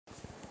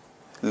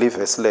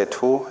Livesi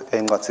lethu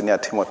encwadini ya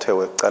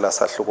Timotheo ekuqala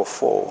sahluko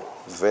 4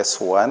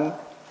 verse 1,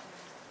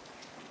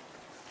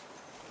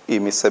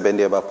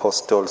 imisebenzi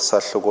yabapostoli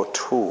sahluko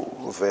 2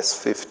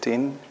 verse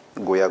 15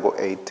 kuya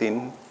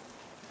ku-18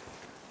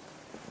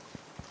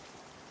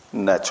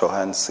 na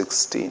John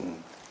 16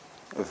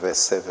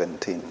 verse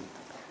 17.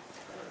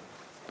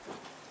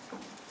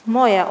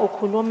 Moya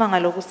ukhuluma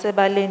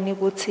ngalokusebaleni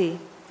ukuthi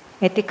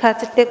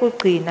ngetikhathi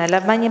tekugcina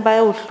labanye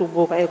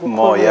bayawuhlubuka ekukholweni.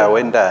 Moya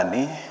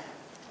wendani?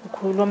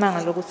 Ukhuluma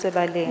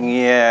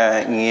ngalokusebaleni.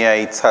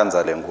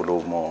 Ngiyayithanda le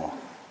nkulumo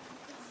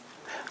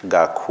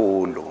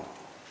kakhulu.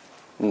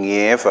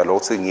 Ngiyeva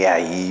lokuthi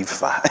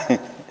ngiyayiva.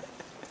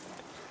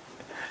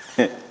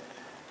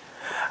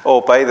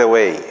 Oh, by the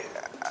way,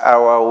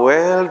 our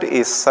world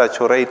is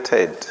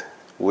saturated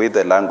with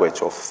the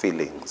language of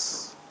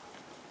feelings.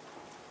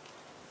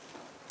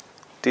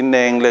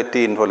 Tineng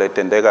letintfo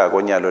letendeka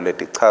konyalo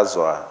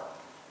letichazwa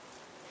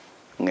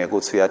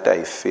ngekuthi uyathi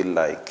I feel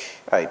like,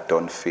 I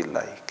don't feel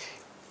like.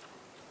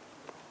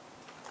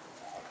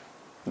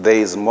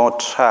 There is more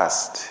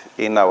trust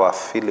in our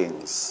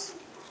feelings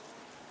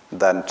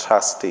than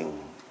trusting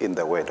in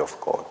the word of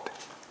God.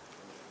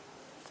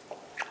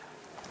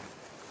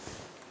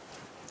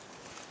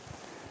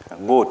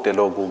 Kude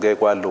lokuke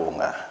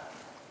kwalunga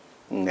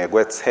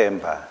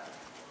ngekwethemba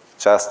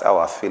just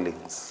our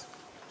feelings.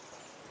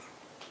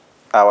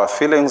 Our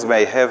feelings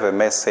may have a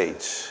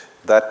message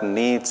that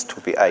needs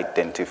to be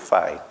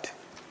identified.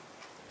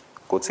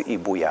 Kuthi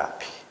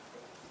ibuyapi.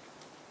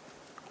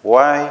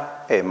 Why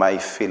am I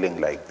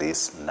feeling like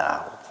this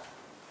now?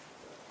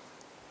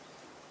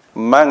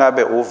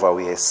 Mangabe uva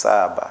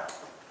uyesaba.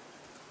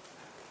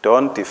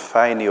 Don't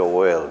define your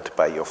world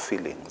by your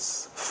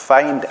feelings.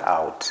 Find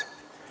out,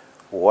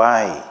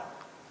 why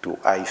do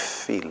I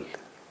feel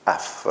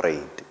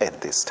afraid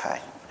at this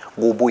time?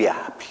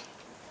 Kubuyapi.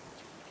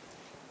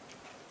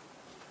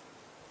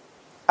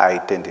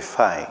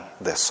 Identify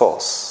the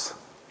source.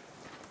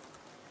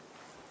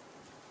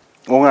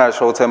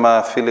 Ungasho ukuthi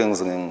ama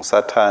feelings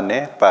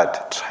ngisathane,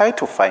 but try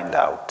to find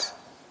out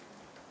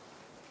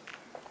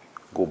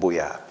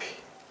kubuyapi.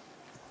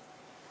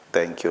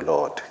 Thank you,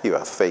 Lord. You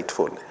are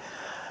faithful.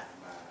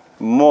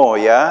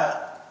 Moya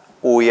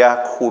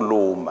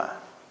uyakhuluma.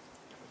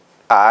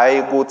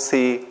 Hayi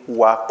kuthi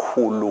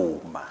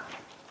wakhuluma.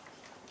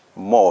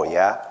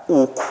 Moya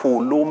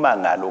ukhuluma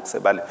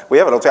ngalokusebaleni.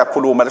 Uyeva ukuthi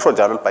uyakhuluma lisho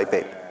njalo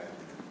iBhayibheli.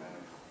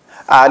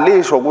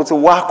 Alisho ukuthi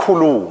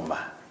wakhuluma,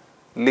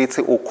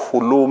 lithi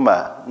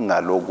ukhuluma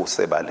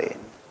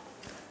ngalokusebaleni.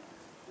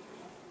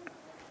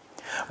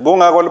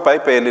 Kungako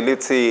iBhayibheli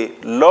lithi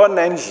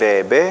lona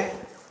endlebe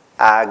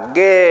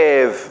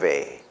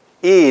akeve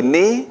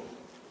ini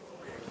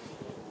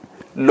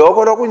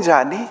lokho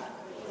lokunjani?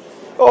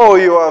 Oh,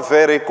 you are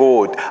very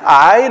good.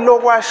 Hayi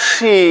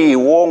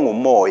lokwashiwo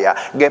ngumoya,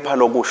 kepha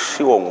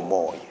lokushiwo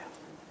ngumoya.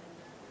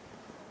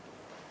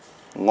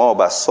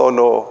 Ngoba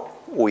solo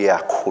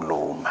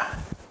uyakhuluma.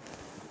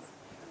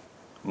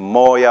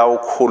 Moya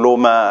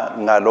ukhuluma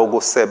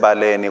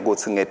ngalokusebaleni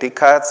ukuthi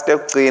ngetikhathi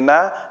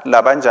tekugcina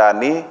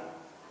labanjani?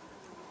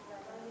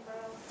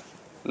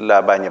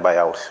 Labanye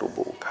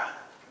bayawuhlubuka.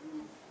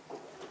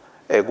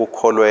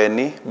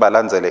 Ekukholweni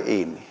balandzele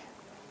ini?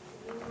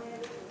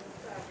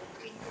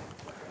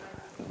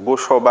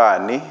 Kusho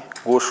bani?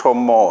 Kusho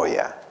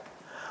moya.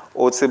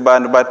 Uthi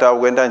bantu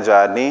batawukwenta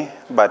njani?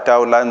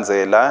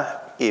 Batawulandzela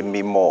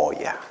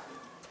imimoya.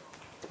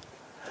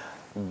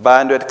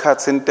 Bantu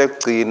etikhatsini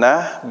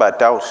tekugcina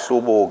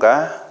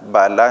batawuhlubuka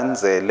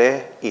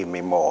balandzele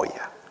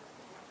imimoya.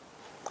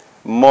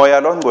 Moya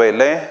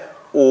longcwele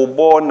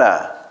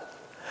ubona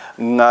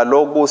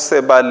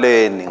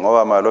ngalokusebaleni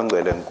ngoba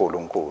malongcwele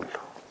uNkulunkulu.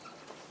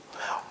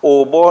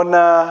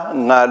 Ubona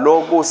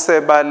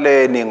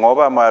ngalokusebaleni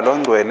ngoba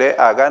malongcwele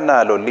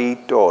akanalo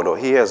litolo.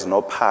 He has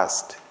no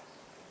past.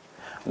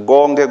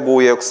 Konke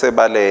kuye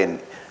kusebaleni.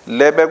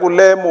 Lebe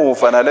kule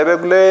muva nalebe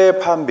kule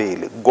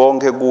phambili,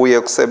 konke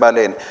kuye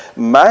kusebaleni.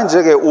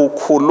 Manje ke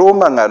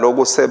ukhuluma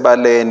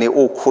ngalokusebaleni,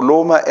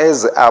 ukhuluma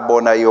eze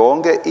abona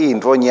yonke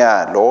into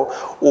nyalo,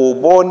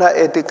 ubona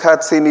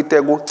etikhatsini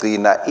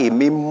tekugcina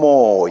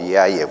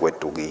imimoya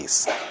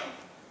yekwedukisa.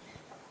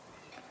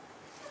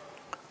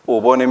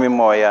 Ubona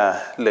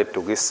imimoya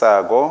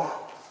ledukisako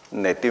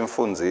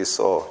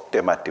netimfundiso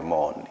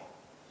temadimoni.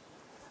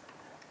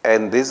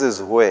 And this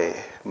is where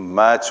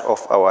much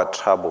of our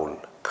trouble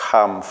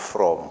come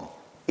from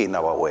in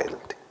our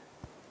world.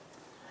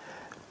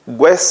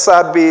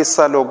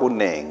 Kwesabisa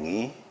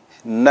lokunengi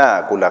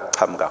naku la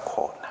kuqhamuka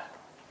khona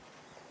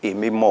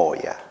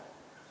imimoya.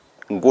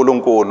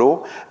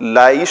 uNkulunkulu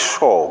la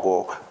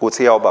ishoko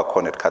kuthi iyawuba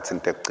khona esikhathini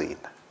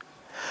tekugcina.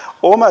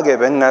 Uma ke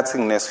bengathi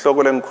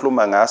nginesihloko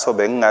lengikhuluma ngaso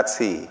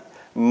bengathi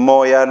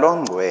moya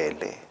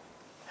longcwele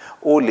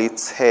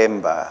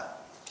ulithemba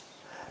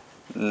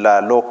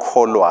la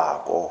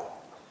lokholwako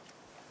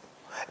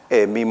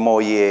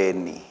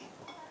emimoyeni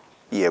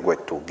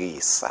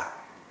yekwedukisa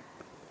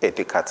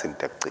etikhatsini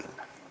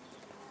tekugcina.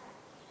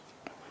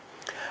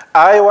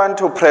 I want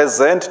to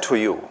present to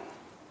you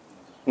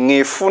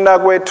ngifuna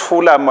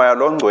kwethula moya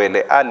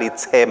longcwele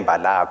alithemba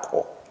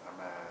lakho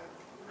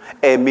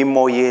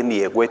emimoyeni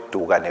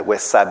yekweduka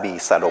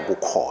nekwesabisa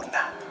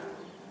lokukhona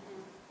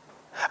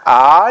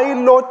hayi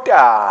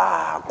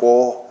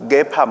lotako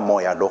kepha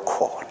moya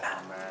lokhona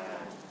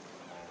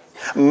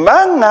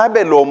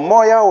mangabe lo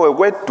moya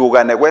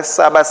wekweduka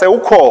nekwesaba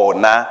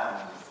sewukhona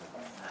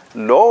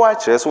lo wa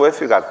Jesu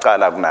wefika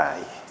kuqala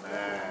kunaye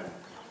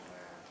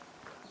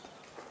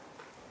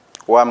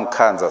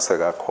wamkhanza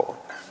sekakhona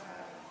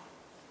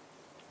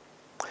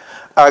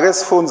ake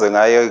sifunze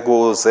ngaye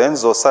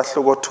kuzenzo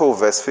sahluko 2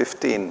 verse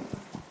 15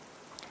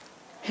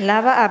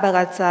 laba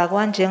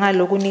abakatsakwa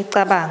njengaloku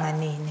nicabanga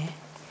nini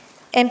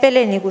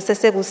empeleni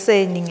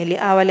kusesekuseni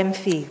ngeli-hour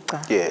lemfica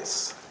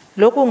yes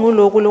lokhu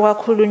nguloku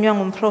lokwakhulunywa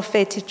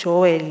ngumprofethi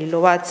Joel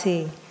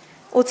lowathi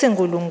uthi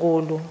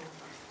nkulunkulu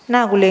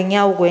nakule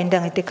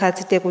ngiyawukwenda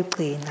ngetikhathi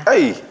tekugcina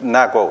hey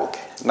nako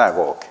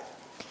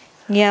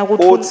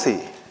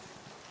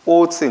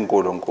uthi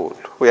nkulunkulu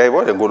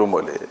uyayibona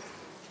inkulumo le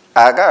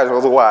akasho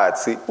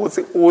ukuthi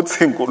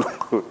uthi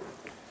nkulunkulu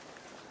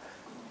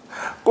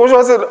kusho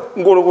ukuthi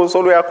uNkulunkulu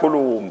solo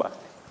uyakhuluma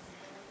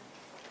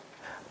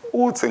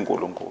uthi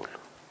uNkulunkulu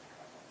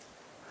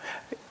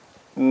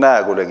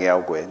naku le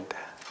ngiyawukwenda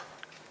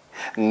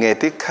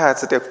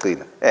ngetikhathi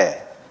tekugcina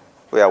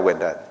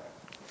uyakwendani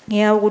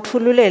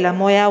ngiyawukuthululela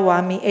moya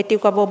wami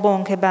etikwabo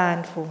bonke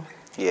bantfu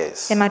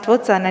yes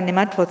emadvodzana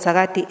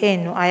nemadvodzakati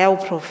enu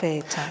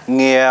ayawuprofetha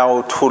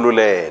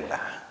ngiyawuthululela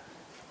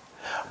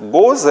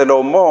kuze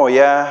lo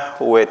moya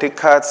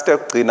wetikhathi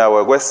tekugcina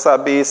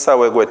wekwesabisa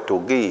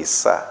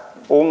wekwedukisa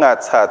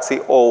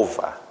ungathathi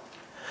over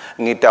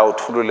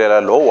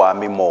ngitawuthululela lo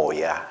wami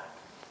moya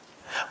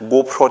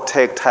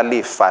kuprotecta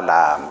lifa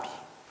lami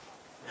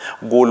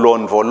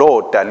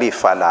kulondvolota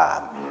lifa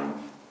lami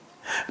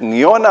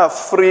ngiyona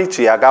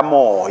fridge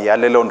yakamoya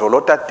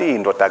lelondvolota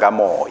tindo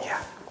takamoya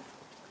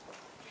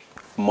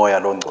moya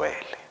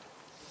longcwele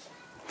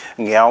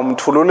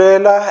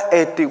ngiyawumthululela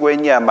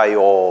etikwenyama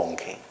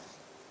yonke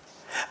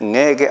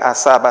ngeke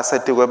asaba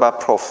setikwe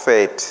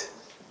baprofeti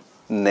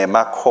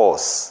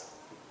nemakhosi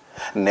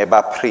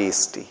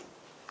nebapristi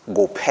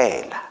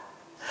kuphela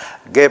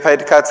kepha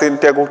etikhathini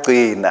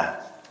tekugcina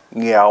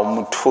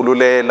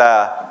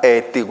ngiyawumthululela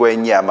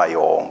etikwenyama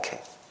yonke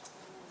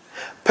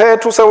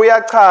phethu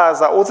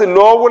sewuyachaza uthi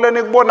lokhu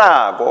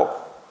lenikubonako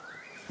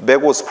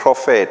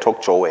bekusiprofeti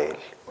okuJoel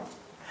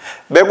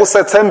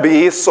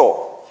bekusethembiso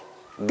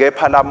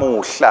kepha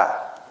lamuhla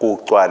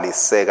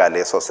kucwaliseka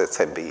leso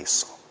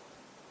sethembiso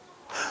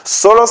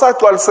solo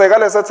sagcwaliseka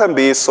leso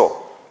thembiso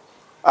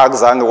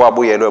akuzange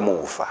kwabuyelwe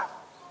emuva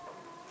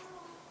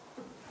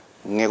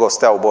ngiko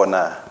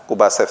sitawubona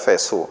kuba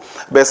seFesu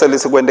bese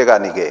lithi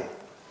kwendekani ke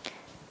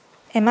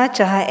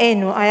emajaha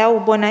enu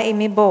ayawubona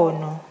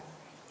imibono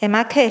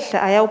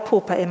emakhehla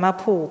ayawuphupha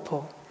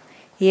emaphupho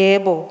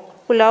yebo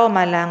kulawo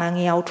malanga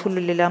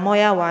ngiyawuthululela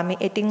moya wami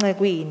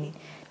etincekwini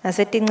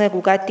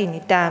nasetincekukatini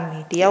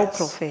tami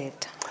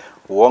ndiyawuprofetha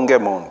wonke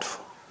muntu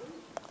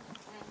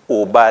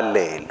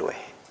ubalelwe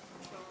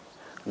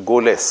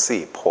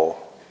kulesipho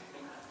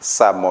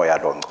samoya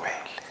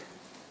longcwele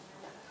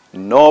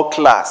no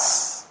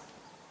class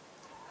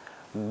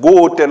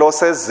kude lo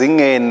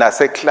sezingeni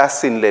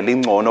naseklasini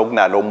lelingcono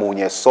kunalo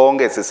munye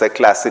sonke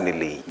siseklasini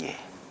linye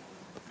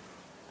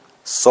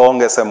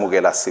sonke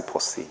semukela sipho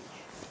sinye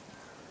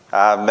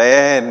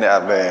amen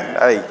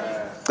ayi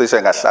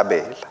cishe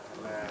ngahlabela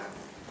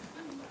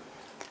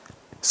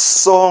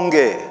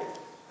sonke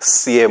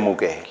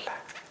siyemukela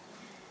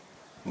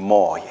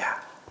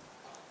moya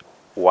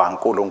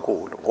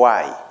waNkulunkulu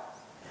why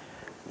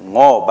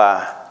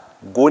ngoba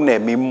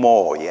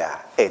kunemimoya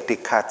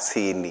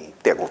etikhathini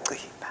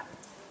tekugcina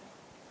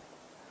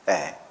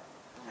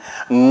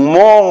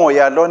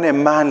moya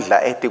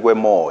lonemandla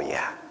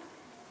etikwemoya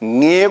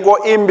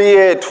ngiko imbi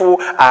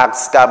yethu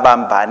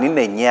akusikabambani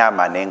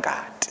nenyama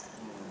nengadi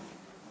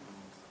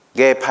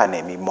kepha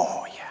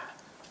nemimoya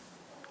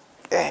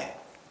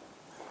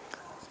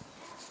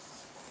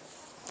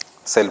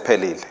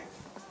seliphelile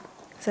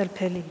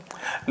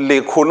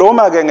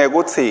likhuluma ke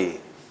ngekuthi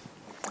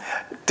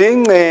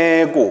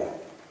tinceku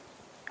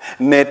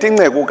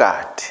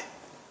netincekukati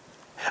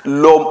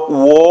lo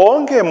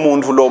wonke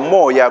muntu lo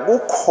moya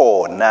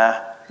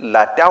kukhona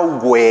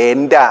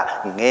latawukwenda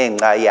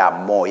ngenxa ya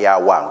moya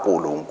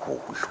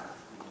waNkulunkulu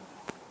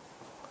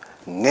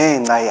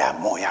ngenxa ya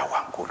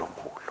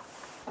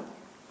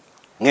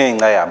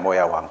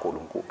moya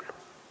waNkulunkulu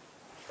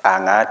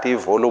angathi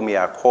ivolume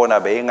yakhona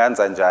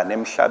beyinganza njani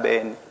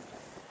emhlabeni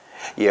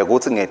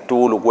yekuthi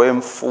ngetulu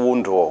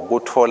kwemfundo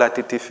kuthola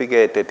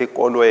certificate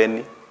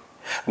etikolweni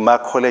kuma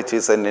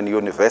colleges and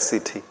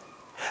university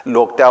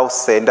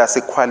lokutawusenda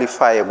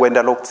siqualify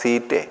kwenta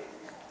lokuthide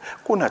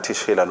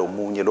kunathishela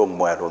lomunye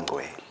longumoya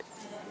longcwele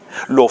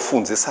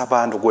lofundzisa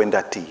abantu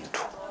kwenta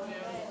tinto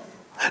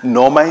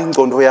noma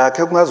ingcondo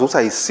yakhe kungazuthi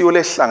ayisiyo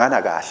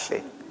lehlangana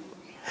kahle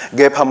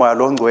kepha moya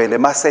longcwele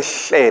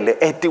masehlele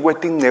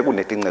etikwetinceku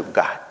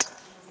netincekukati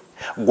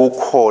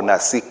kukhona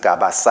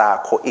sigaba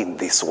sakho in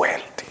this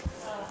world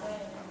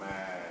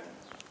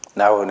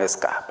nawe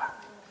unesigaba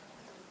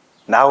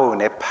nawe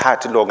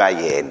unephathi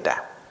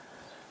longayenda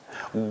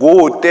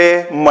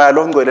kude moya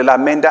longcwele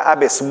lamenda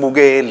abe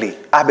sibukeli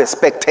abe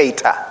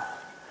spectator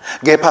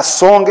kepha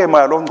sonke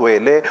moya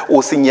longcwele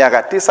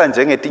usinyakatisa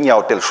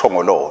njengetinyawo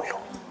telishongololo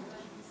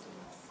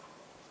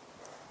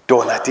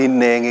dona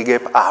tinengi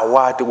kepha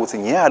awati ukuthi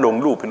nyalo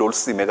ngiluphi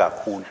lolusime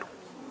kakhulu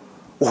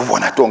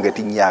ubona tonke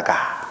tinyakata.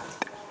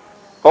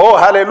 Oh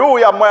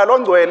haleluya, moya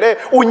longcwele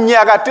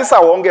unyakatisa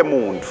wonke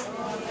umuntu.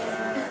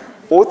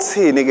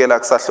 Uthini ke la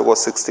kusahluko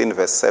 16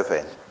 verse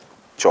 7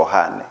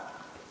 Johane?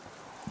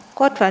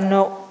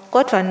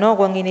 Kodwa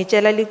noko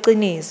nginitshela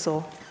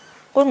liqiniso,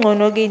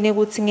 kungcono kini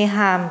ukuthi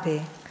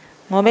ngihambe,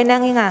 ngoba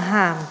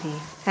nangingahambi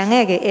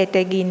angeke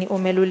ete kini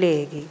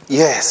umeluleki.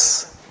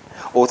 Yes,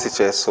 uthi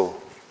Jesu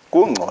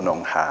kungcono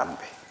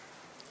ngihambe.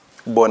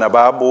 Bona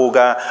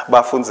babuka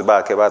bafunzi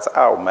bakhe bathi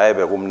awu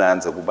mayebe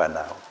kumnanze kuba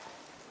nawo.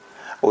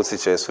 Uthi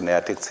Jesu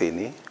neyathi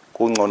kuthini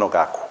kungcono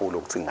kakhulu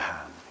ukuthi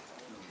ngihambe.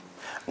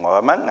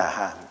 Ngoba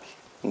mangahambi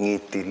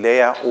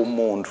ngidileya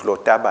umuntu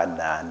lotaba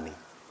nani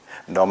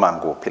noma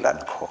nguphi la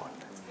nikhona.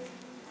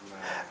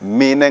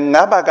 Mina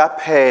ngaba ka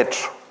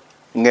Petro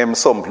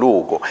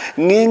ngemsombuluko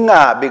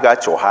ngingabi ka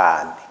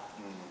Johane.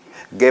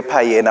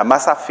 Kepha yena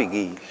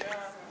masafikile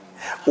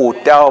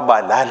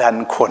utawuba lala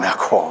nikhona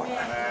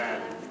khona.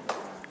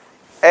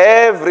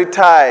 Every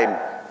time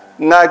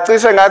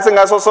ngacishe ngathi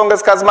ngaso sonke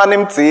isikhathi manje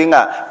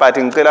imdzinga but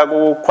ngicela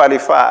ku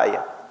qualify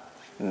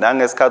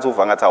nangesikhathi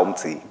uva ngathi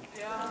awumdzingi.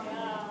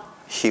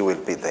 He will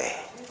be there.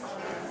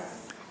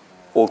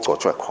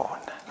 Ugcotshwe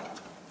khona.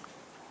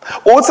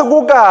 Uthi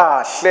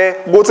kukahle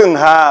ukuthi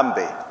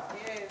ngihambe.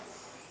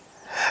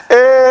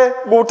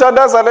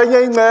 Kuthandaza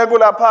lenye ingceko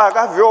lapha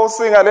kaviyo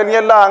usinga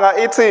lenye langa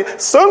ithi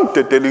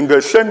sengidedela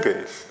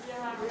ingehlengehla.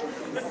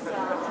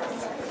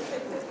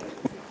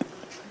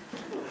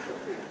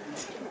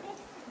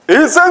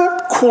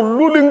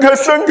 Isengikhulula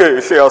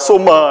ingehlengehla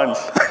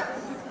yasomandla.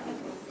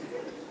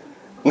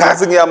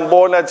 Ngathi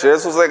ngiyambona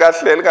Jesu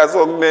sekahleli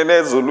kasokunene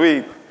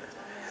ezulwini.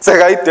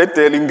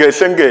 Sekayidedela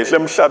ingehlengehla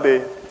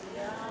emhlabeni.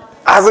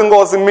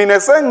 Azingozi mina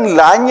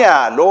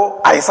sengilanyalo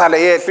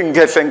ayisale yehla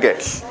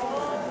ingehlengehla.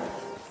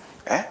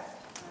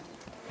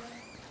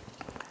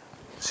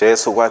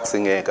 Jesu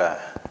kwatsingeka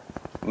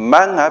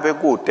mangabe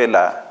kude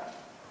la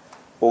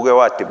uke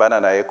wadibana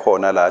naye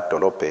khona la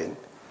edolobheni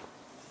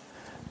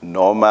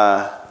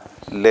noma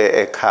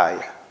le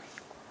ekhaya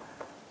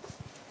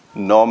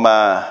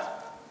noma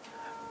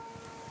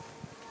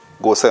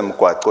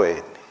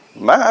kusemgwaqweni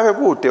mangabe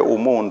kude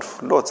umuntu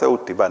lothe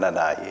udibana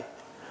naye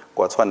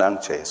kwathiwa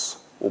nangu Jesu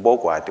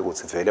ubokwadi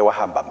ukuthi vele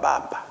wahamba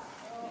mbamba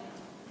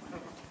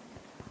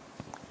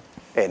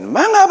and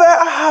mangabe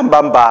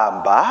ahamba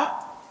mbamba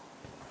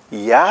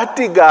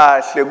yati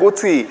kahle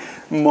ukuthi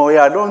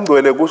moya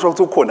longcwele kusho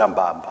ukuthi ukhona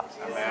mbamba.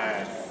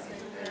 Amen.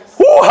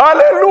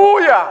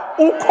 Hallelujah,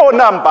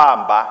 ukhona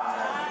mbamba.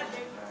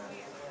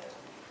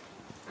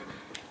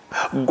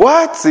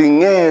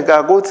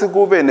 Kwadzingeka ukuthi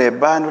kube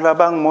nebantu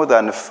labang more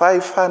than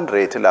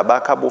 500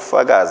 labakha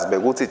bufakazi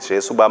bekuthi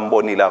Jesu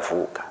bambonile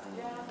avuka.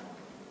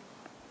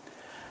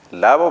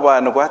 Labo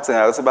bantu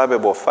kwadzingeka ukuthi babe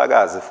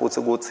bofakazi futhi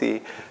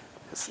ukuthi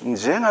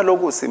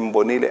njengaloku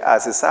simbonile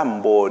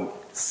asisamboni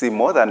si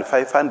more than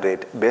 500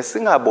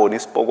 besingaboni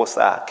isipoko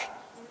sakhe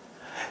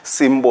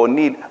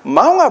simbonile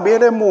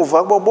mawungabuyele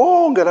emuva kubo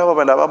bonke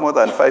laba more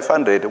than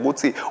 500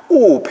 ukuthi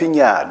uphi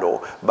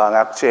nyalo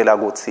bangakutshela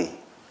ukuthi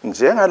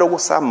njengaloku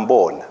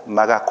sambona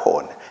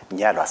makakhona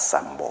nyalo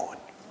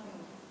asamboni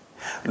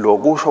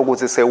lokusho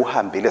ukuthi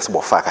sewuhambile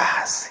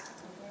sibofakazi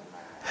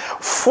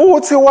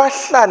futhi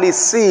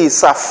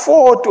wahlalisisa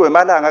 40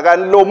 emalanga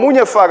kanti lo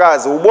munye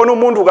fakazi ubona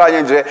umuntu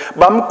kanye nje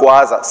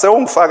bamgwaza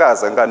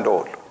sewungifakaza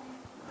enkantolo.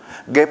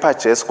 Kepha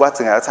Jesu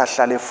kwathi ngathi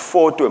ahlale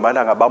 40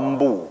 emalanga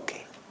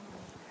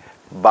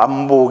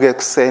bambuke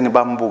ekseni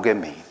bambuke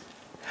emini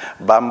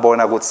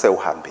bambona ukuthi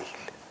sewuhambile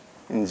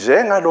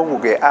njengaloku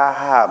ke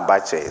ahamba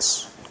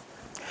Jesu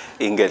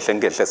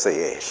ingehle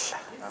seyehla.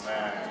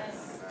 Amen.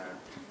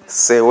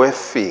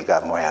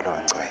 Sewefika moya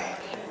longcwele.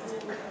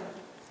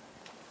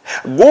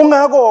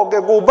 Kungako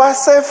ke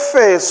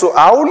kubaseFeso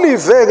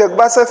awuliveke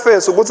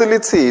kubaseFeso ukuthi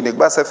lithini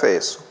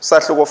kubaseFeso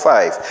sahluko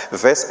 5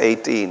 verse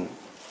 18.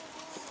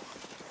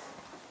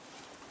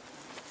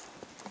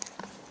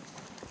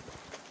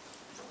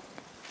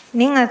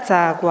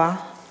 Ningatsakwa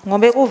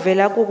ngobe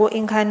kuvela kuko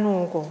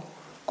inkhanuko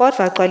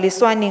kodwa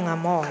gcwaliswani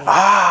ngamoya.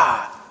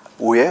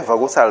 Uyeva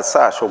ukuthi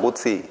alisasho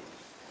ukuthi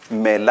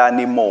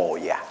melani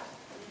moya.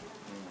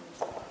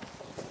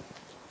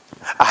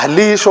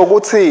 Alisho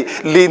ukuthi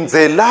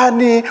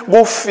linzelani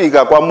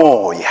kufika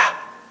kwamoya.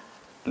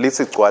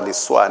 Lithi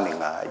gcwaliswani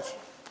ngaye.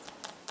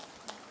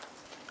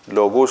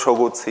 Lokusho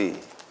ukuthi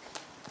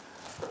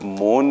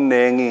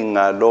munengi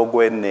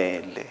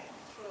ngalokwenele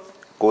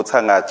kuthi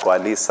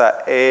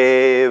angagcwalisa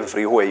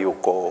everywhere you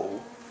go.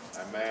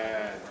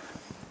 Amen.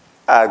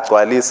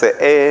 Agcwalise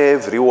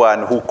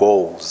everyone who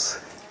goes.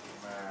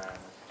 Amen.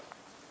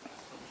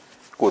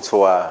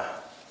 Kuthiwa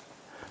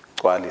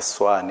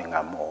gcwaliswani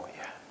ngamoya.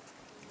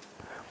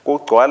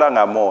 Kugcwala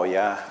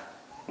ngamoya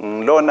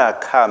ngilona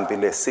khambi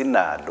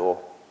lesinalo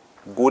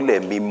kule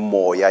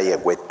mimoya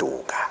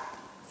yekweduka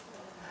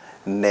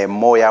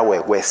nemoya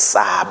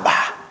wekwesaba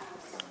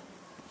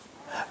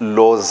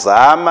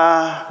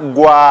lozama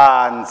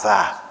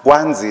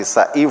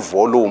kwanzisa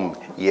ivolume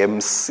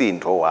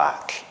yemsindo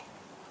wakhe.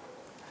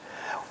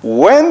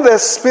 When the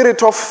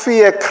spirit of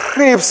fear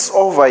creeps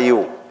over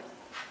you,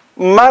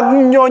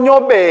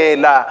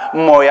 makunyonyobela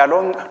moya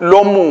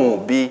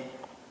lomubi,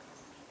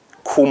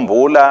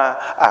 khumbula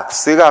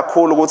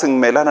akusikakhulu ukuthi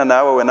ngimelana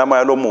nawe wena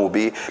moya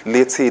lomubi,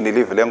 lithini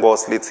live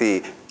lenkosi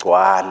lithi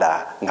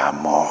gcwala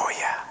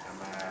ngamoya.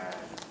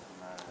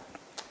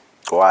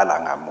 Gcwala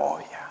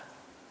ngamoya.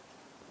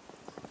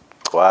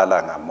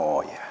 Gcwala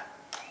ngamoya.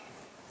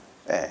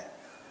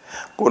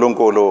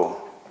 uNkulunkulu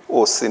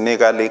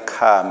usinika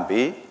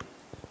likhambi,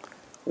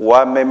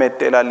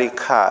 wamemetela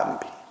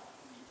likhambi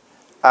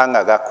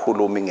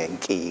angakakhulumi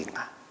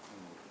ngenkinga,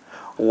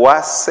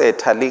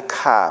 wasetha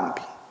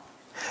likhambi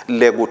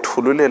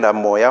lekuthululela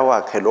moya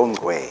wakhe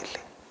longcwele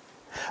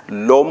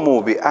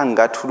lomubi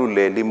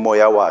angathululela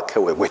moya wakhe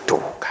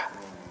wekweduka.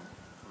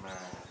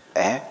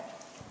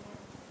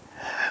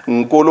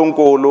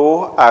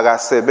 uNkulunkulu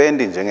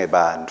akasebenzi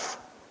njengebantu.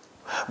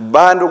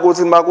 Bantu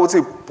ukuthi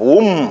makuthi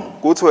boom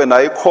kuthi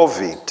wena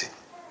iCovid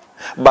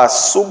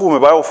basukume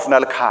bayofuna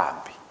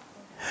likhambi.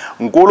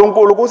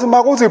 uNkulunkulu ukuthi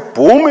makuthi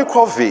boom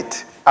iCovid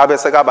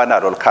abese kaba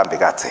nalo likhambi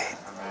katheni.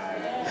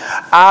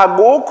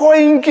 Akukho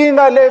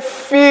inkinga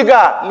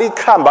lefika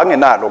likhamba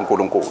ngenalo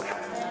uNkulunkulu.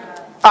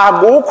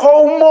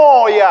 Akukho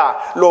umoya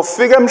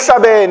lofika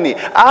emhlabeni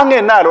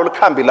angenalo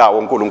likhambi lawo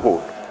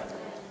uNkulunkulu.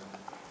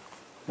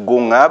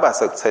 Kungaba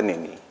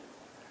sekuthenini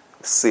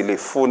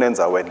silifuna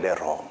enzaweni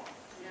le-wrong.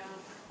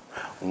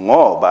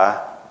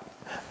 Ngoba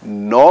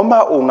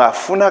noma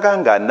ungafuna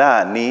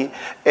kanganani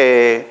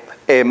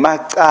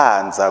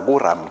emacanza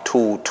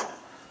kuRamthuthu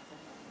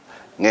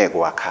ngeke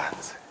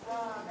wakhanze.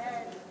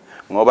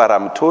 Ngoba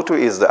Ramthuthu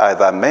is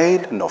either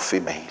male nor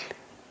female.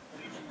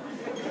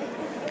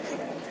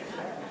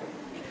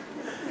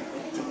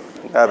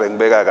 Ngabe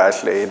ngibeka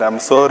kahle yini? I'm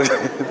sorry.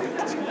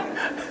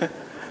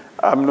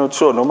 I'm not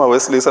sure noma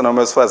wesilisa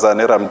noma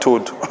wesifazane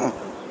Ramthuthu.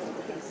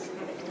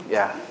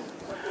 Yeah.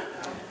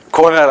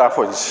 Khona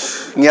lapho nje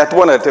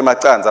ngiyatibona lethe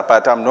macanza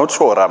but I'm not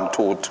sure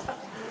Ramthuthu.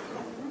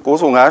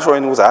 Kuthi ungasho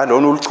yini ukuthi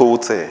lona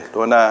ulichuthe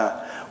lona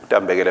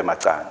utambekele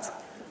macanza.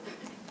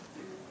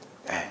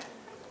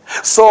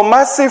 So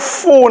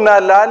masifuna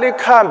la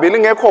likhambi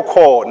lingekho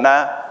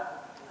khona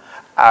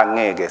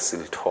angeke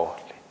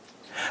silithole.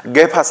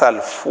 Kepha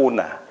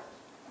salifuna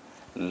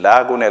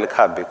la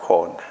kunelikhambi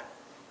khona.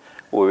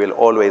 We will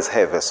always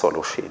have a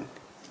solution.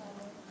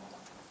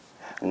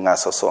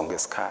 Ngaso sonke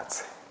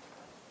isikhathi.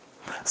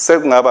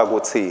 Sekungaba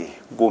ukuthi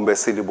kumbe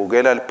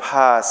silibukela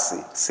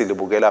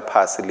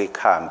phasi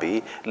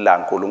likhambi la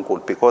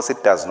uNkulunkulu because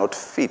it does not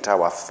fit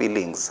our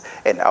feelings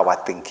and our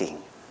thinking.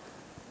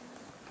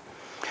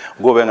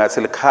 Kube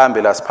ngathi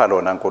likhambi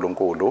lasiphalona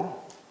uNkulunkulu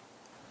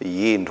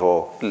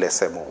yinto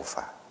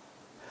lesemuva.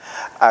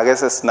 Ake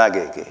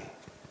sesinakeke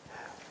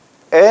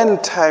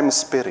end time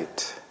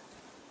spirit,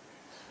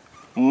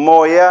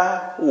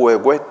 moya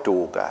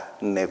wekweduka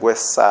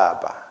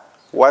nekwesaba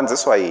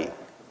wanziswa yini?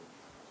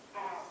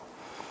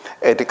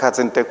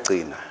 Etikhatsini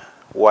tekugcina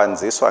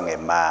wanziswa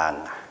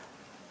ngemanga.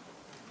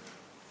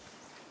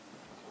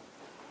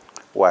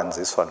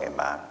 Wanziswa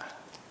ngemanga.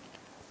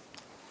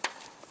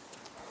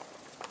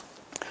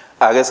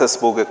 Ake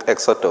sesibuke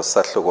Exodus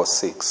sahluko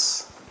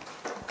 6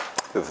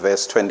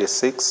 verse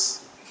 26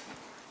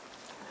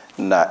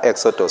 na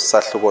Exodus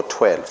sahluko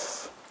 12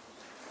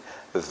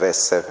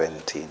 verse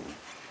 17.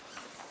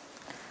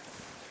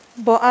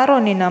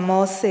 Bo-Aroni na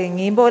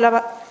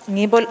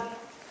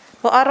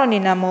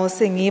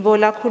Mose ngibo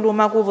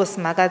lakhuluma kubo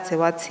simakathe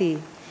wathi,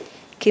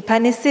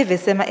 khiphani isive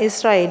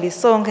sema-Israyeli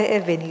sonke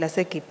eveni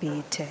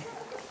laseGibhithe.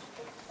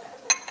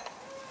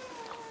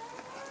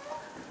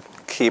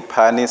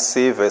 Khiphani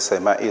isive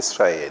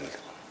sema-Israyeli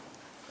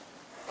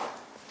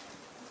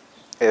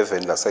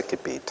eveni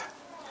laseGibhithe.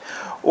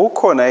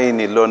 Ukhona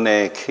yini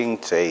lone King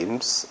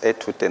James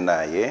ethude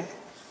naye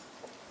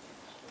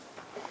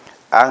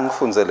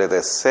angifunzele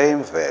the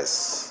same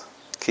verse,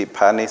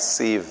 khiphani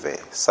isive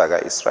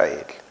saka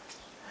Israyeli.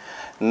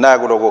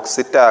 Naku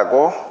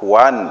lokusitako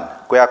 1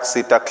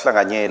 kuyakusita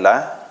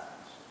kuhlanganyela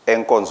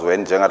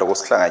enkonzweni njengaloko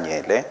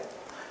sihlanganyele,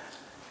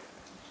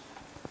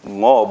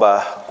 ngoba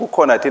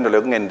kukhona into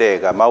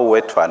lekungendeka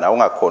mawuwethwana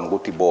ungakhona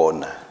ukuthi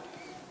bona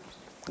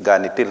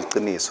kanti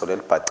liqiniso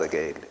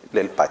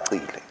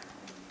lelibhacile.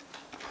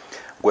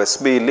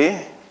 Kwesibili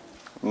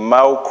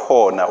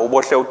mawukhona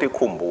ubohle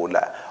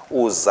utikhumbula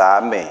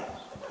uzame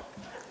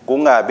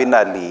kungabi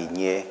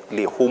nalinye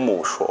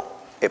lihumusho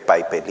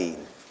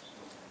eBhayibhelini.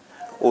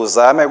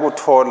 Uzame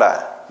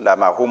kuthola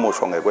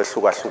lamahumusho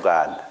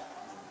ngekwehlukahlukana.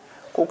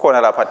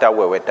 Kukhona lapha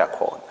taweweta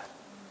khona.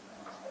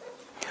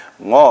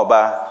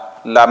 Ngoba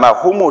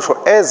lamahumusho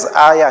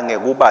aya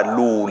ngekuba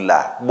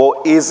lula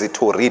bo easy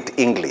to read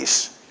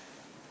English.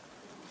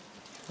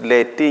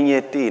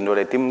 Letinye tino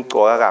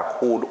letimgcoka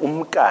kakhulu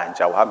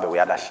umkanja uhambe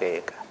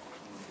uyalahleka.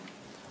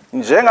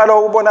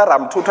 Njengalo ubona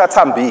Ramthuthu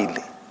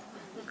athambile.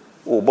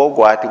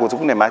 ubokwati ukuthi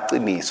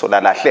kunemaqiniso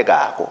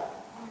lalahlekako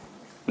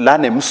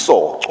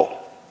lanemsoco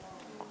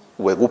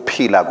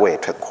wekuphila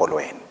kwethu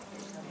ekukholweni.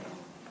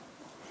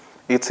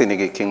 Ithini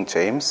ke King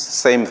James,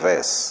 same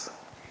verse.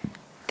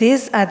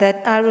 These are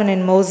that Aaron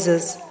and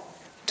Moses,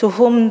 to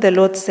whom the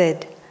Lord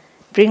said,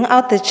 "Bring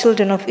out the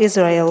children of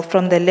Israel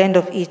from the land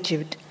of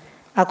Egypt,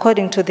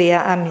 according to their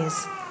armies."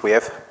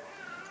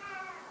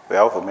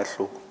 Uyavuma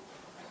ehluko.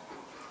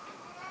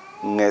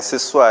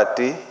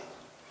 NgeSiswati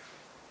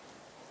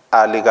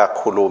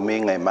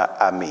alikakhulumi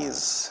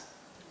ngema-armies.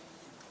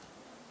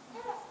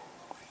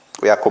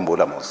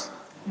 Uyakhumbula Musa?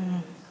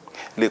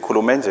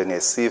 Likhulume nje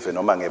ngesive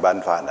noma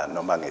ngebantwana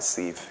noma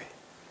ngesive.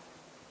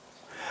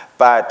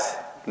 But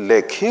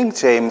le King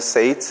James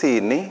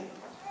sayithini?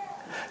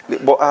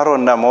 Bo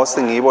Aaron na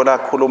Mose ngibo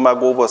lakhuluma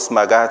kubo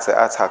simakathe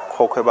athi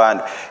akhokhwe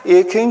abantu.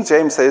 King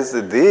James says,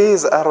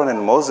 "These Aaron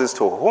and Moses,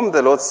 to whom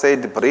the Lord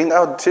said, bring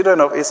out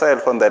children of Israel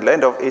from the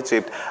land of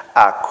Egypt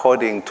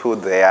according to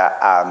their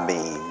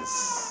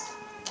armies."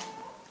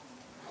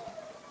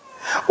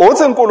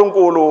 Uthi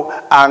uNkulunkulu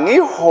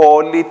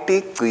angiholi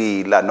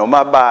tigcila noma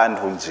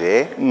abantu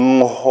nje,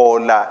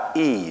 ngihola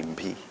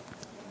impi.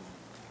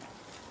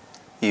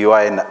 You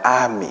are an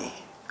army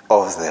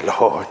of the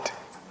Lord.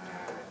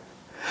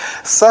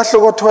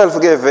 Sahluko 12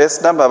 ke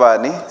verse number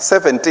bani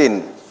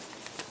 17.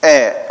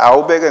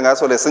 Awubeke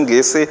ngaso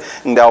lesingisi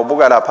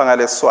ngiyawubuka lapha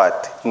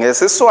ngaleSiswati.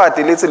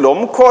 NgeSiswati lithi lo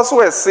mkhosi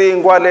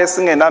wesinkwa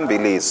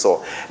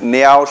lesingenambiliso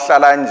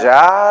niyawuhlala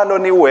njalo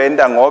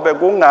niwenda ngobe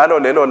kungalo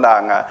lelo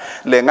langa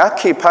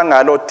lengakhipha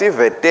ngalo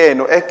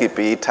tivetenu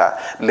eGibhitha.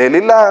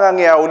 Leli langa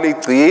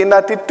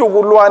ngiyawuligcina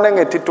titukulwane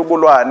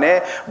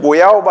ngetitukulwane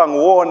kuyawuba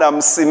nguwona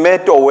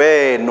msimeto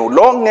wenu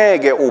lo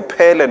ngeke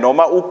uphele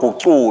noma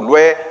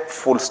uguculwe,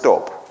 full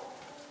stop.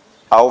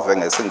 Awuve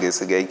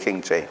ngesingisi ke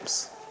King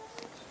James.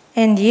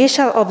 And ye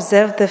shall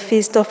observe the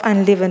feast of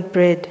unleavened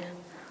bread,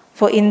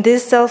 for in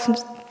this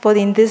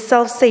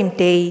self same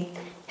day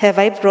have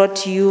I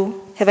brought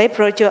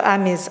your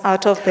armies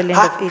out of the land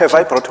of Egypt. Have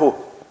I brought who?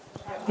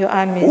 Your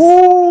armies.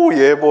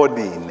 Yebo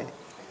nini.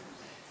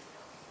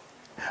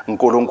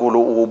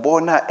 Nkulunkulu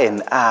ubona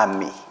an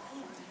army.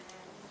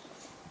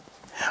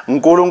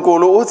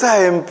 Nkulunkulu uthi,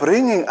 I am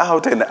bringing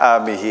out an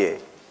army here.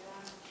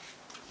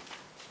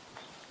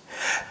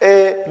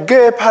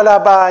 Kepha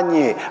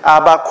labanye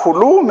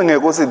abakhulumi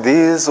ngekuthi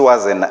this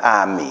was an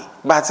army,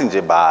 bathi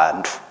nje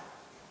bantu.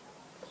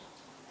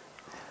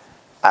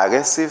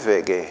 Ake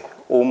siveke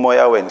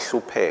umoya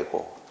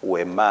wenhlupheko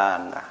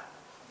wemanga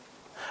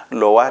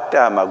lo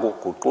watama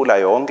kuguqula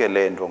yonke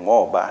lento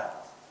ngoba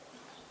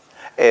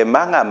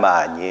emanga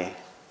manye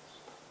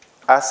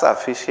are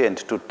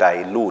sufficient to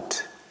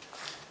dilute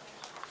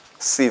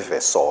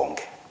sive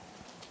sonke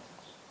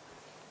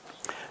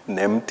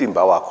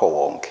nemtimba wakho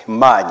wonke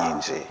manye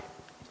nje.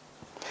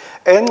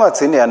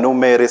 Encwadzini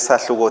yaNumeri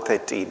sahluko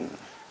 13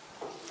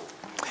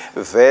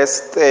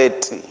 verse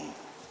 30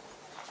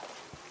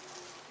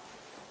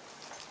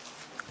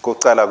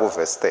 kucala ku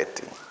verse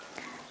 30.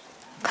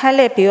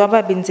 Caleb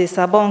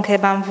wababinzisa bonke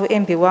bamvu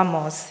embi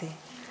kwaMose.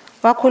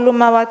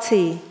 Wakhuluma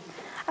wathi,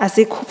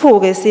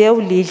 asikhuphuke siye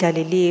ulidla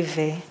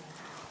lelive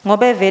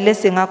ngoba vele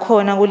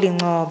singakhona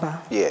kulincoba.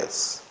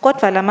 Yes.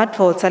 Kodwa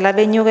lamadvodza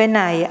labenyuke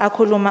naye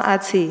akhuluma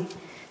athi,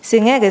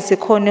 singeke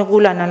sikhone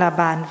kulwa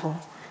nalabantu.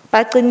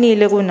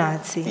 Baqinile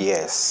kunathi.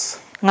 Yes.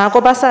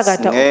 Ngakho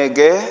basakada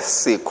ngeke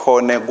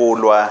sikhone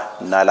kulwa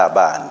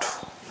nalabantu.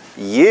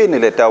 Yini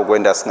leta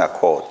ukwenda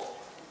singakhona?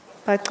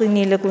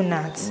 Baqinile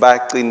kunathi.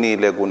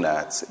 Baqinile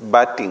kunathi.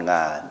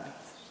 Badingani.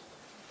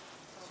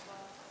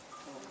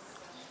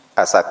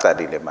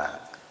 Asaqalile manga.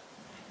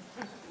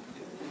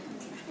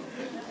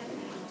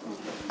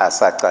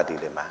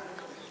 Asaqalile manga.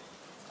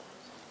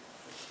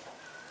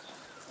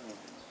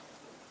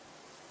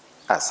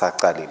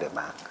 Asaqalile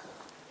manga.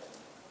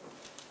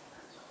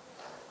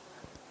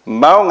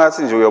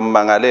 Mawungathi nje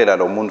uyommangalela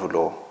lo muntu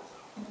lo.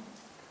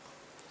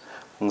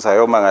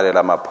 Ngisayomangalela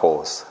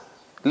amaphosa.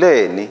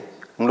 Leni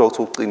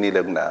ngilokhu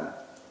uqinile kunami.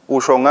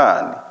 Usho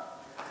ngani?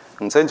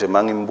 Ngithe nje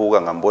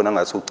mangimbuka ngambona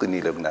ngathi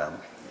uqinile kunami.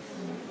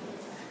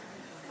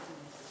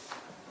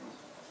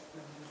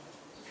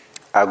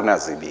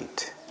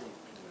 Akunazibithi.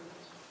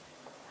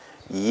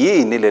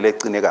 Yini lele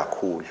eqine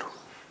kakhulu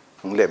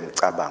ngile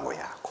micabango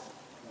yakho?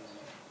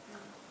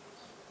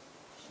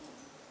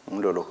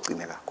 Ngilolo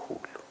kucine kakhulu.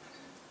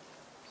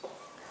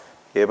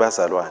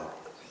 Yebazalwane.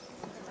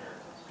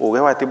 Uke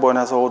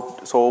watibona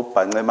so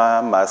ubhanqe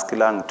ama mask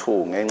la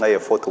ngithu ngenxa ye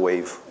fourth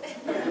wave.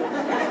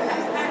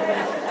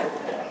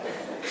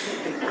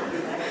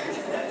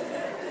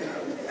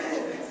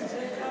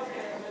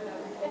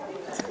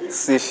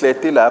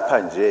 Sihleti lapha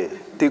nje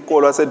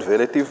tikolo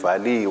sedvele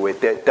tivaliwe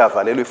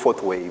tavalelwe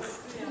fourth wave.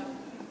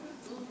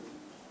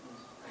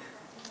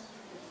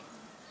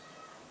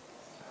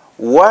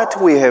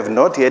 What we have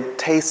not yet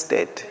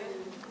tasted,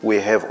 we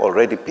have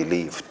already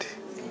believed.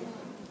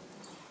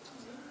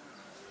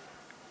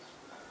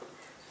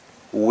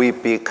 We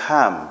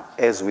become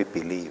as we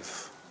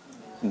believe,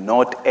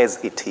 not as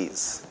it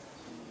is.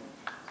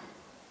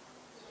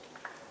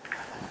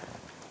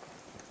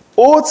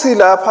 uthi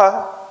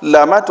lapha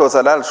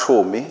lamadoda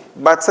lalishumi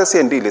bathi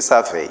sesiyendile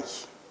isurvey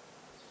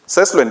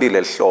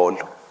sesilwendile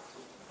lihlolo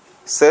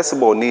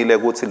sesibonile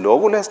ukuthi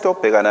lokhu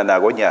lesitobhekana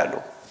nako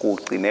nyalo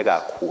kuqine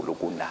kakhulu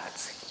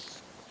kunathi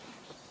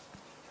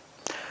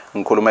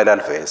ngikhulumela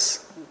livesi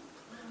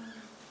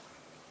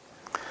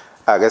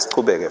ake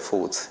sichubeke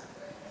futhi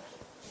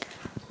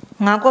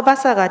ngakho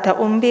basakada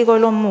umbiko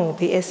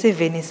lomubi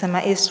esiveni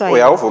sama-Israyeli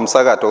uyawuva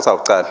umsakato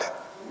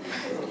usawucala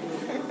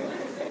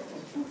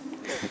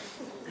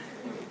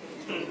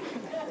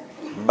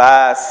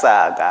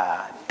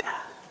basakada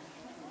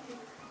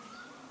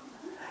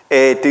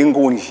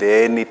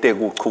etinkundleni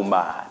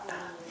tekuchumana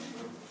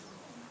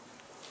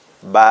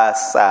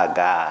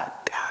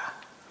basakada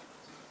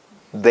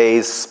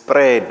they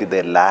spread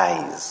the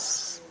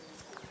lies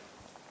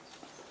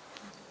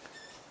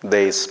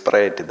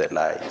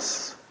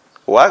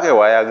wake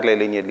waya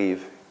kulelinye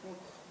live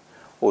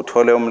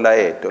uthole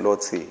umlayeto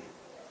lothi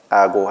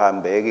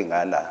akuhambeki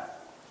ngala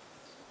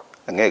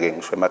angeke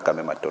ngisho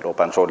emagama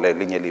emadolobha ngisho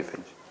lelinye live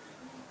nje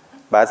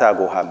bathi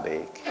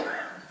akuhambeki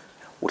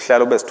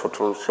uhlala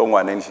ubesithotholo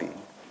hlongwane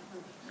endlini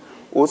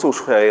uthi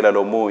ushayela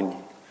lo munye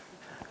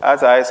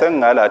athi hayi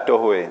sengingala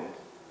tohweni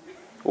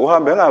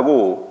uhambe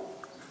ngakuwo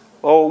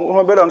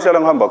uhambela ngihlala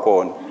ngihamba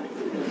khona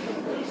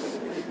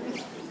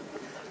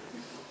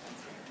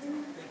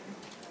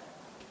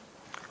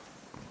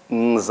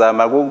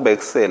ngizama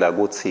ukubekisela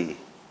ukuthi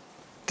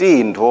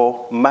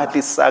tindho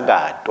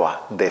matisakatwa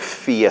the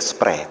fear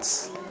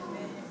spreads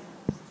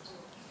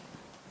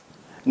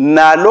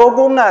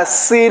naloku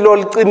ngasilo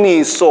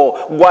liqiniso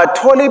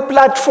kwathola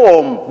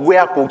iplatform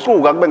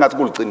kuyaguquka kube ngathi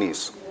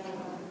kuliqiniso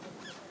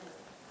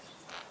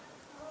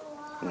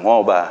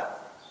ngoba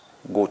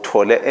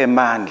kuthole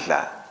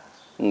emandla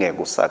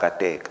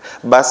ngekusakateka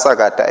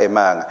basakata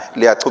emanga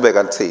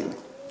liyachubeka lithini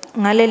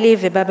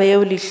ngalelive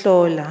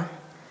babeyolihlola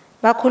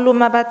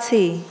bakhuluma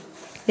bathi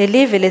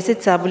lelive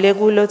lesijabule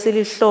kulo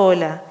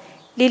silihlola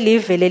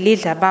lilive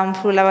lelidla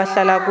bamfu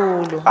labahlala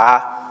kulo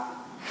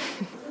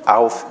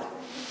awuf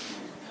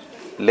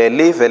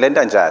lelive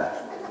lenta njani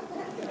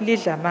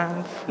lidla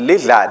bamfu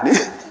lidlani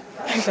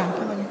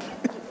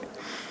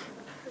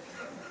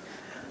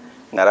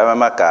ngalama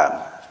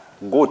magama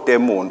kude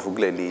umuntu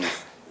kulelive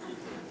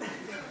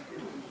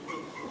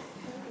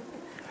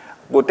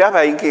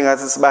kudaba inkinga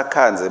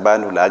sisibakhanze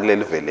abantu la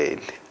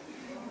kulelivelele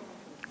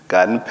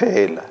ngani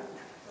phela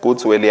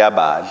kuthi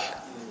weliyabadla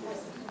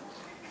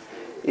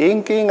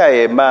inkinga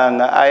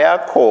yemanga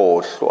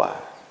ayakhohlwa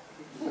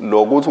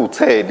lokuthi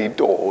utheni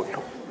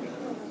itolo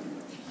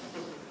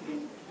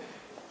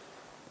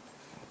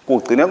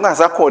kugcine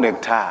kungasakhona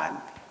ekuthani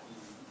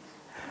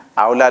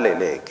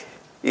awulaleleke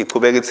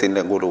ichubeka ithini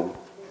lenkulumo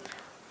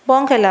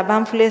bonke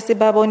labamfu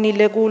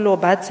lesibabonile kulo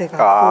bathe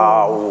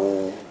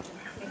kakhulu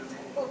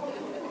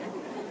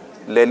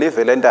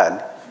lelive lentani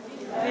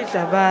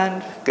lidla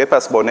abantu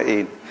kepha sibone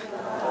ini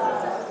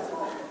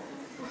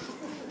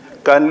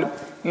kan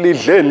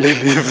lidleni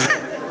lelive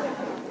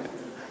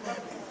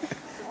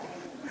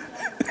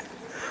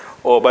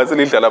bathi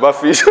lidla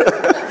labafisha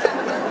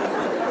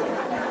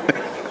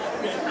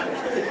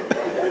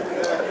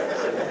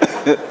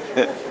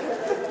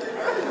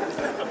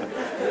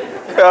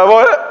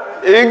yabona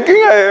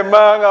inkinga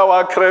yemanga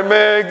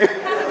wakremeki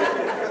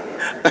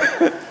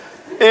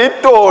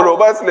itolo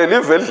bathi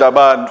lelive lidla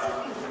abantu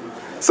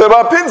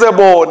sebaphinze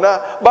bona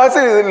bathi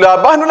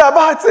labantu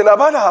labathe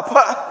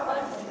labalapha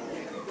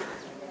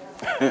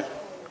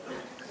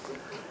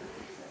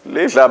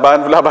lidla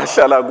abantu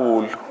labahlala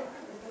kulo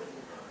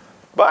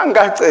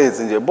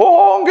bangacezi nje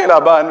bonke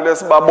labantu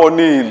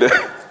lesibabonile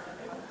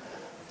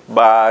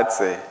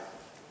bathe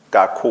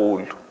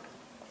kakhulu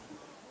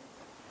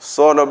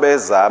solo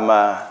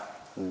bezama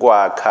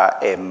kwakha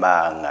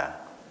emanga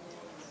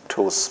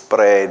to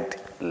spread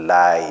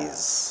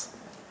lies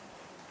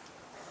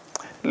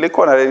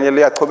likhona lenye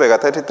liyachubeka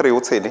 33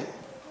 uthini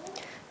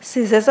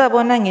size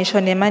sabona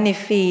ngisho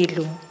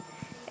nemanifilu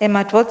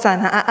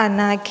emadvodzana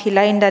a-anakhi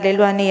la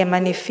indalelwane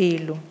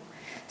yemanifilu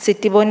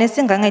sitibone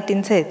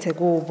singangetintsethe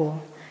kubo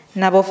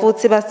nabo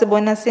futhi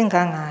basibona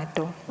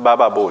singangato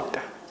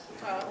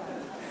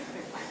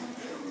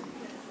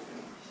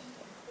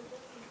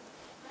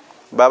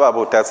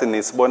bababuda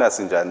sinisibona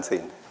sinjani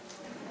thina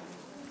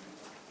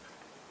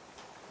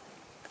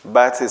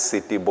bathi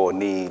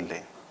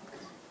sitibonile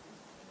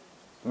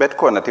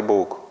betkhona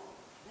tibuko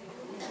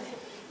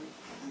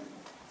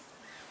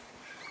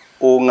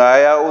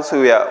ungaya uthi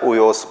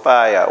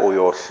uyospaya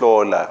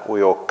uyohlola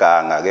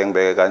uyoganga ke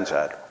ngibeke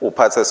kanjalo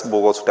uphathe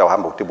isibuko uthi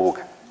awuhamba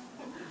utibuka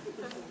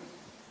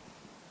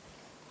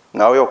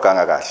ngawe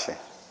uyoganga kahle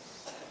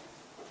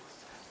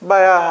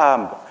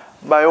bayahamba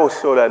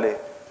bayohlola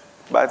le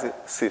bathi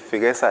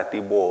sifike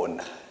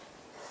satibona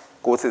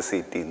kuthi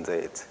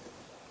sitinzethe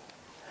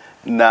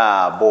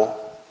nabo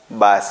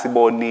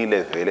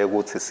basibonile vele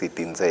ukuthi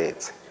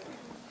sitinzethe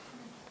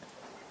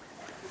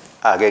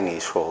ake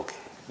ngisho ke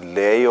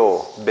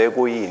leyo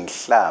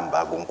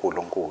bekuyinhlamba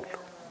kuNkulunkulu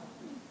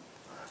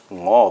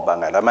ngoba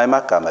ngalama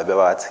emagama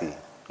bebathi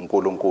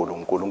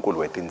uNkulunkulu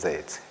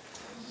wetinzethe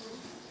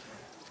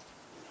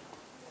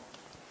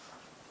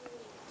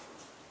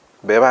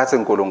bebathi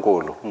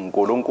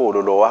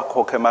uNkulunkulu lo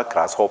wakhokha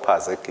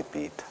ema-grasshoppers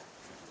eGibhithe.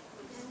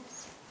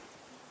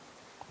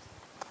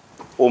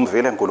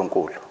 Umvile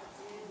uNkulunkulu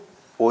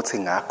uthi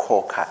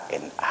ngakhokha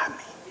an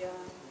army.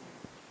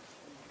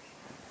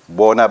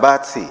 Bona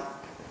bathi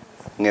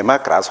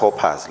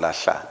ngema-grasshoppers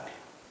lahlane.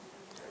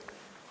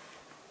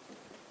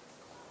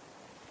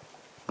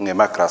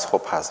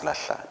 Ngema-grasshoppers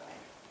lahlane.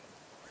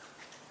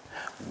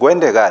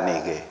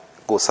 Kwendekani ke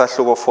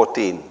kusahluko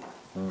 14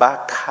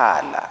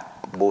 bakhala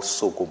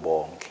busuku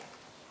bonke.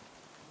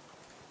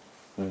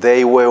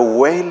 They were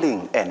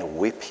wailing and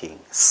weeping,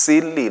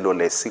 sililo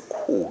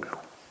lesikhulu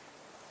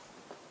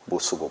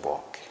busuku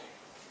bonke.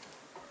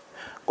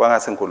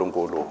 Kwangathi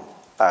uNkulunkulu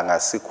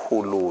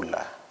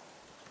angasikhulula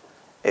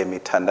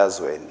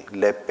emithandazweni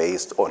le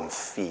based on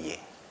fear.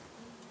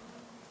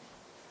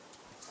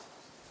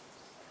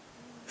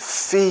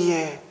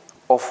 Fear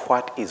of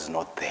what is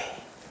not there.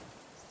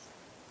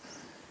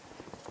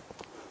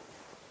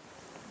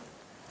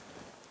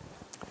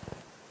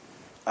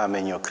 I'm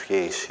in your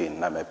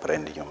creation, I'm a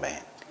brand new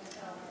man.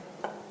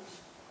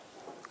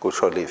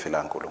 Kusho livi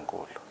la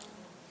uNkulunkulu.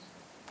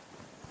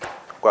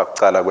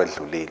 Kwakucala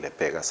kwedlulile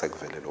bheka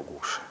sekuvele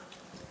lokusha.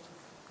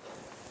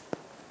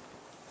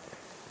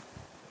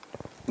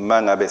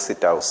 Mangabe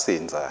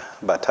sitawusinza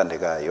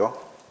bathandekayo.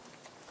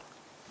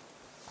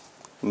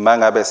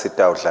 Mangabe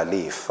sitawudlala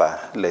ifa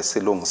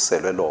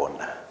lesilungiselwe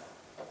lona.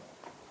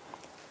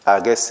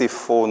 Ake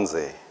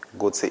sifunze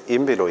ukuthi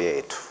impilo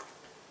yethu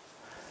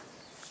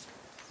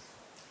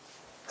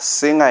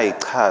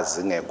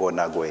singayichazi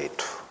ngekona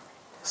kwethu,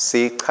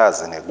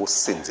 sichaze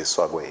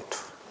ngekusinziswa kwethu.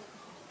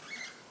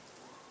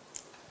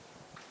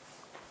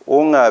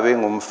 Ungabe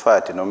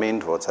ngumfati noma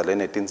indvodza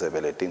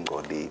lenetindzebe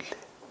letingcolile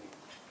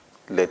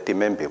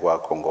letimembi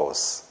kwakho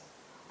Nkosi.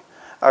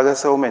 Ake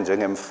sewume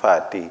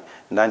njengemfati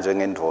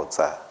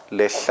nanjengendvodza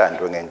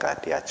lehlandwe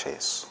ngengadi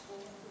yaJesu.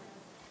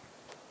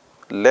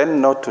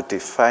 Learn not to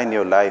define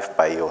your life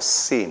by your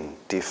sin,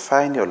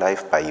 define your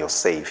life by your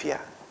Savior.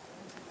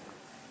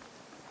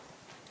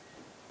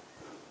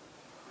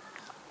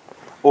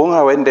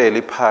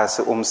 Ungawendeli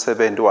phasi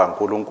umsebenzi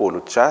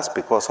waNkulunkulu just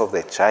because of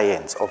the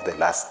giants of the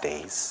last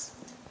days.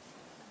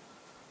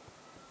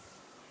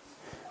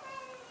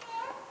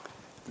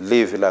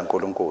 Live la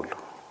uNkulunkulu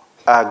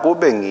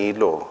akube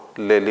ngilo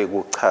leli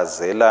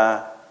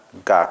kuchazela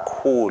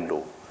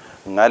kakhulu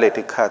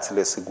ngalethi khathi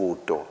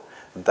lesikudo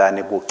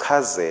than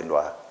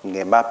kuchazelwa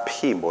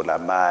ngemaphimbo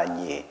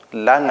lamanye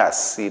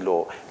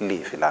langasilo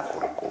live la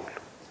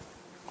uNkulunkulu.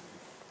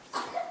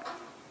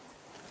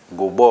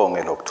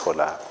 Kubonge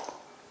lokutholako,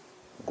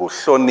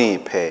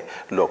 kuhloniphe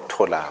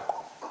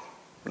lokutholako,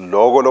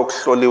 lokho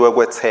lokuhloliwe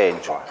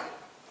kwethenjwa,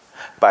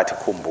 but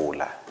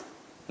khumbula,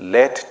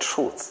 let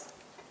truth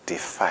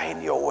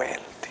define your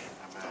world.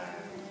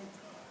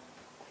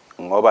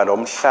 Ngoba lo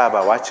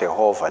mhlaba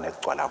waJehova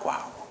nekugcwala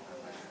kwawo.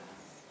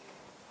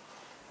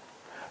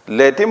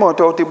 Leti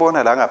moto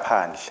utibona la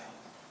ngaphandle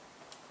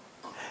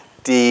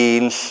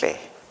tinhle,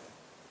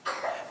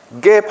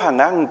 kepha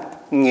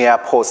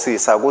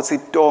ngiyaphosisa ukuthi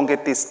tonke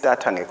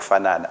tistarta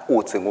ngekufanana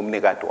uthi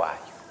ngumnikati wayo.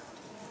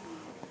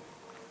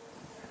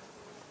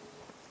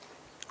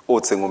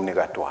 Uthi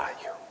ngumnikati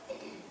wayo.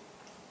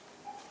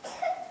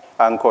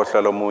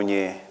 Angikhohlwa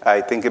lomunye,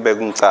 I think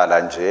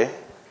bekungicala nje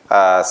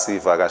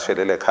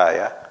asivakashelele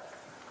ekhaya.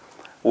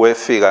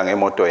 Wefika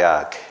ngemoto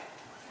yakhe.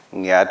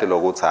 Ngiyathi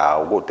lokuthi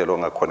ukude lo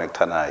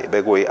ngaconnecta naye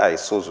bekuyi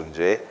ayisuzu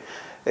nje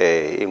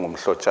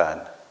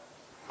ingumhlotshana.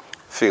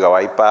 Fika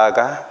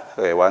wayipaka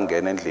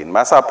wangena endlini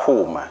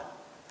masaphuma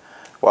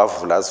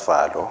wavula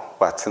sivalo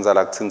wathinza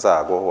la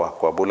kuthinzako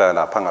wagwabula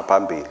lapha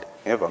ngaphambili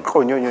ngeva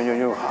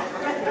nhlonyonyonyonyo.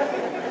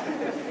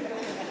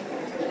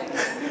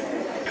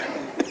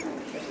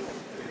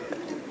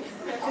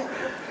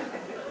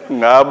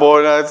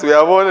 Ngabona ukuthi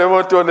uyabona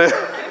emoto le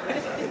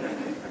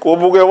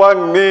kubuke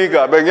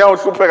wanginika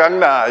bengiyawuhlupheka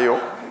nginayo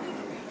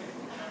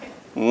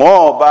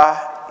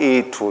ngoba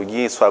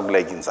ithunyiswa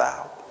kulenye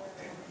indzawo,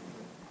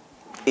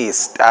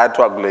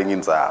 istatwa kulenye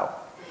indzawo.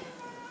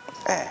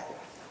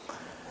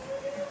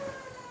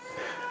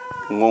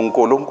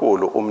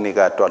 nguNkulunkulu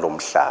umnikati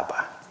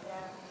walomhlaba,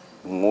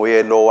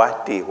 nguye lo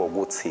watiko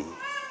ukuthi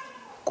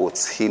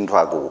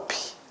kuthindwa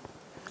kuphi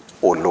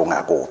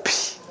olunga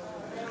kuphi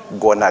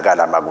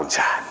konakala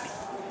makunjani.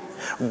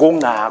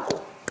 Kungako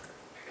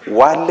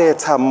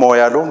waletha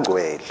moya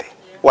longcwele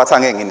wathi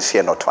angeke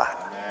nginishiye nothwana.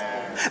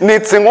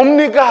 Nithi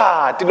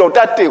ngumnikati lo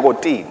tatiko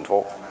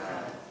tintfo.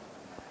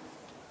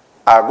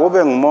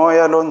 Akube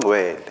ngumoya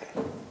longcwele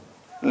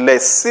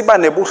lesiba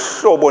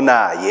nebuhlobo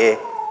naye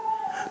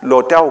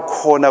lo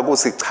tawukhona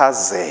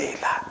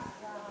kusichazela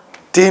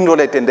tinto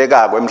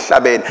letendekako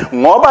emhlabeni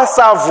ngoba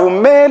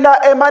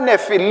savumela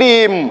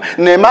emanefilimu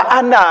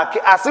nema-anarchy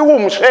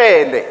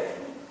asiwumshele.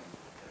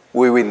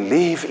 We will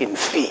live in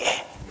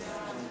fear.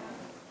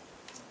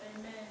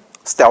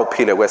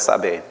 Sitawuphile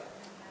kwesabeni.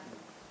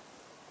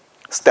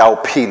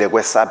 Sitawuphile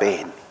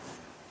kwesabeni.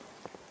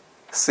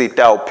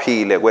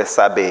 Sitawuphile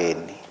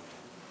kwesabeni.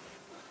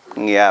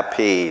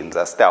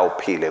 Ngiyaphinza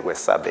sitawuphile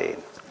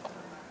kwesabeni.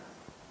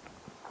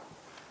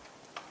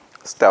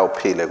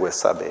 sitawuphile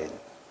kwesabeni.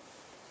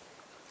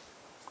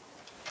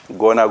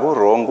 Kona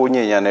ku-wrong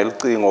kunyinya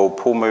nelicingo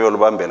uphume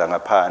uyolibambela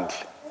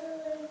ngaphandle.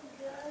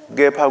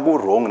 Kepha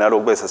ku-wrong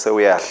naloku bese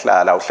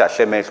sewuyahlala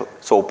uhlahle emehlo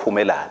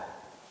sowuphumelana.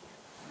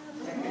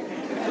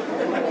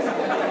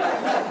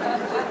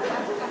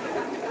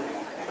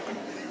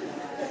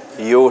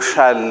 You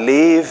shall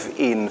live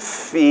in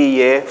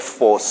fear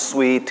for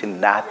sweet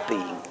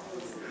nothing.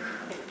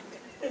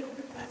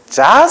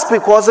 Just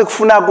because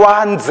kufuna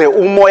kwanze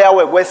umoya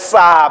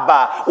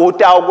wekwesaba,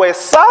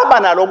 utawukwesaba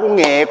naloku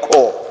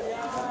ngekho.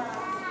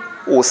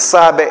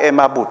 Usabe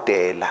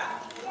emabudela.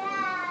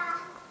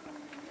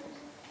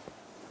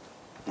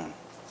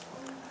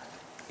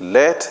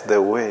 Let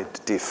the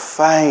word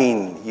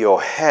define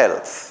your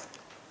health,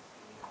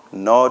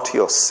 not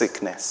your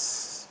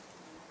sickness.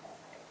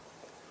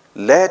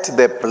 Let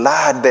the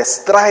blood, the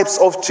stripes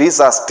of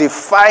Jesus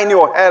define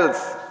your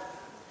health,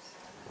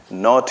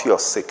 not your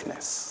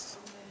sickness.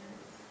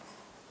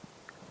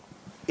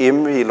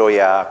 Impilo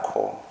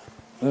yakho,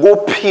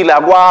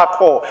 kuphila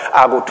kwakho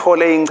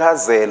akuthole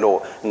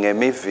incazelo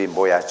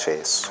ngemivimbo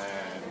yaJesu.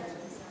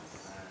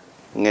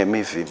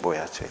 Ngemivimbo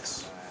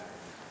yaJesu.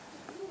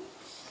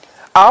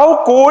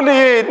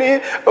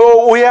 Awugulini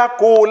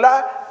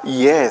uyagula?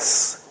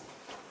 Yes.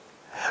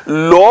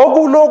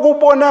 Loku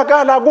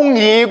bonakala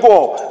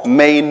kungiko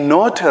may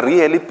not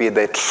really be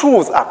the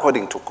truth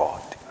according to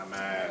God.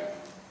 Amen.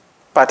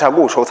 But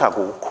akusho ukuthi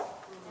akukho.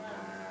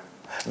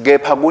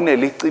 Kepha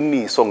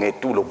kuneliqiniso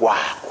ngetulo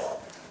kwakho.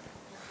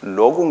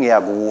 Lokhu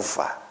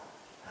ngiyakuva.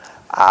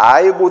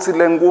 Hayi ukuthi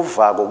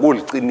lengikuvako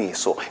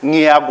kuliqiniso.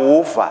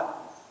 Ngiyakuva.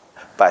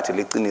 But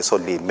liqiniso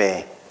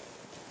lime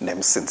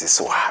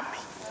nemsindisi wami.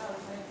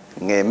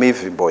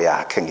 Ngemivimbo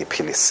yakhe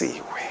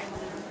ngiphilisiwe.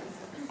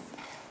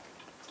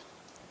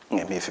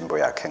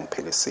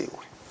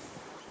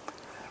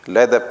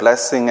 Let the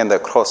blessing and the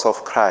cross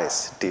of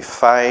Christ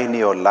define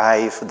your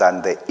life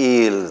than the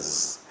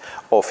ills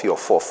of your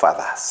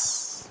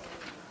forefathers,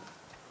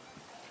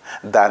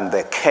 than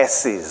the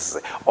curses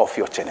of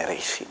your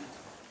generation.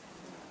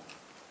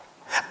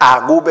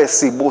 Akube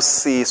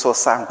sibusiso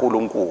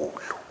saNkulunkulu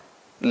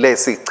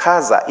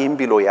lesichaza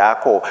impilo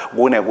yakho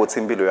kunekuthi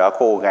impilo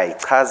yakho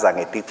ungayichaza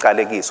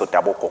ngetiqalekiso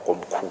tabogogo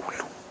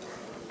omkhulu.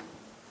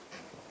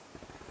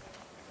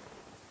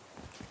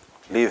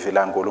 Livi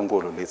la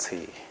Nkulunkulu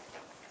lithi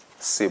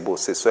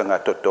sibusiswe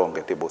ngato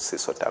tonke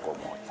tibusiso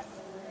takomoya.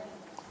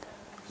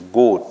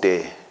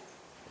 Kude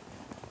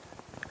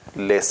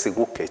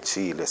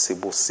lesikugejile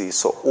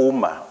sibusiso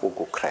uma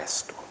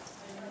ukuKristu.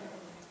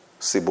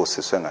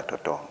 Sibusiswe ngato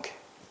tonke.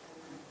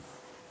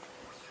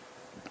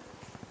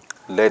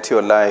 Let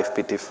your life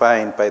be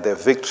defined by the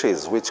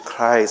victories which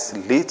Christ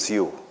leads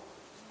you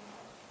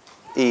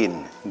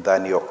in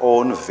than your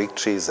own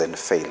victories and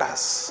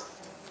failures.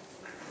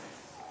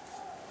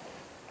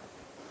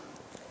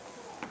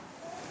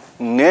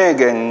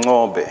 Ngeke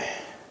ncobe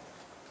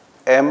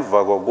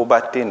emva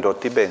kokuba tindo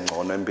tibe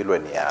ngcono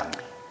empilweni yami.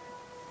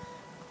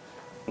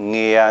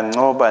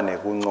 Ngiyancoba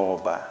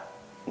nekuncoba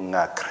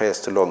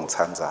ngaKristu lo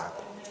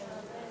ngithandzako.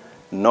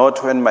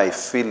 Not when my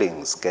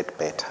feelings get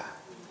better.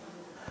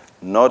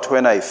 Not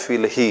when I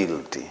feel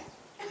healed.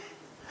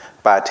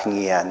 But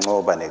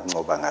ngiyancoba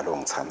nekuncoba ngalo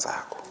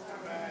ngithandzako.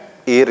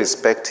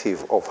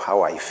 Irrespective of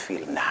how I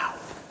feel now.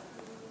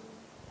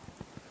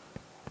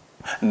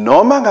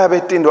 Noma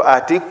ngabe tindo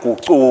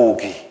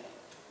atigucuki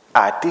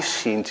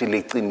atishintshi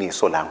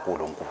liqiniso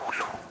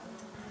laNkulunkulu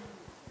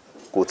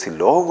kuthi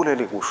lokhu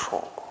leli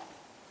kushoko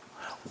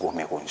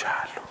kumi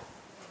kunjalo.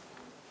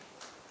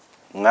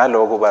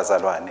 Ngaloko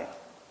bazalwane,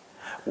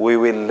 we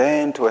will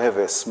learn to have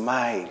a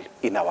smile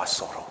in our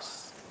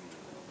sorrows.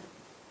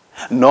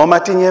 Noma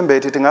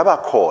tinyembeti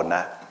tingaba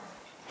khona,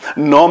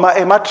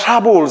 noma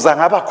troubles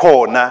angaba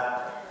khona,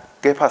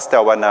 kepha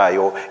sitawa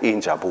nayo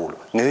injabulo.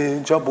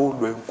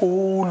 Ngenjabulo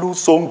enkulu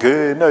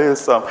songena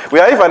yesam.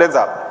 Uyayiva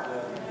lenza?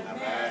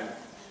 Amen.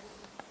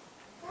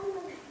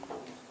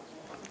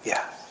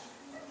 Yeah.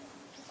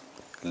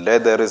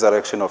 Let the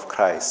resurrection of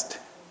Christ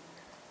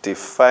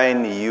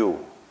define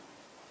you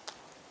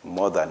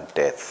more than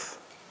death.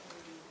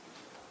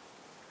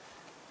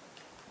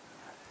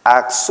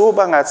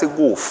 Akusuba ngathi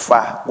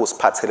kufa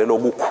kusiphathelelo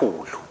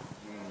okukhulu.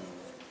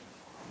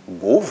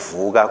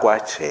 Kuvuka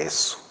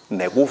kwaJesu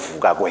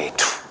nekuvuka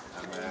kwethu.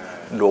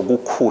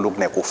 Lokukhulu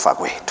kunekufa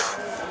kwethu.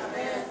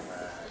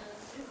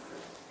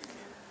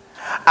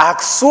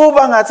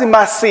 Akusuba ngathi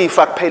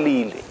masifa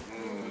kuphelile.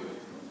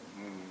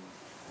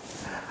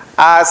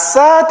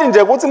 Asathi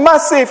nje ukuthi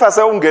masifa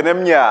sewungena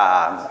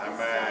eminyango.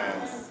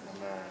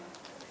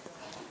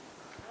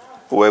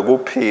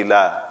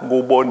 Wekuphila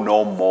kubo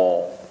no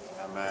more.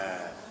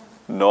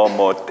 No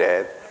more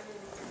death.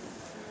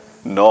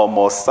 No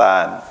more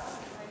sun.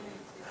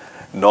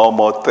 No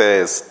more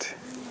thirst.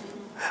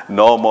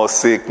 No more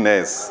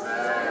sickness.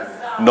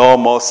 No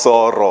more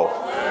sorrow.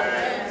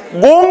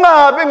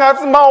 Kungabi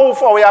ngathi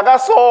mawufa uyaka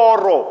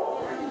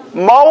sorrow.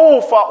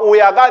 Mawufa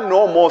uyaka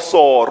no more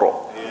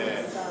sorrow.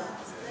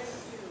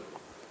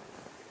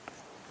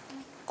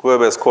 Kube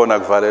besikhona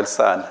kuvalela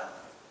sana.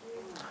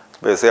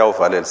 bese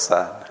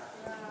yawuvalelisana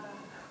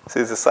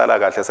sithi sala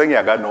kahle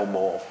sengiyaka no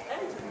more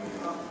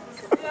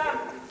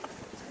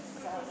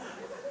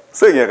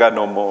sengiyaka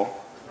no more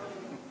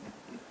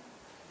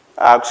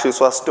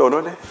akushiswa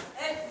sitolo le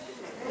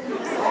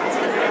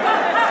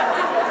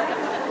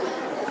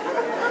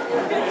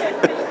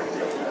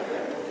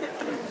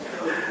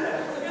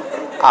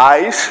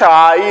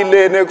ayishayi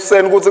le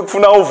ekuseni ukuthi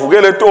kufuna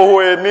uvukele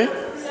etohweni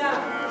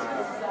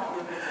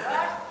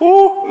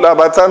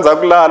labathanza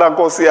kulala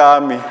Nkosi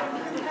yami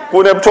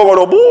kunebuthongo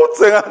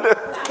lobutse ngale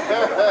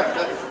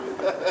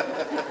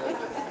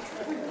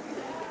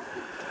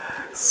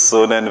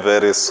soon and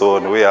very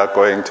soon we are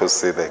going to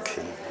see the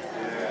King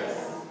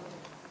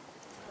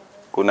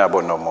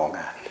kunabo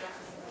nomonga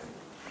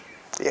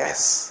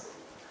yes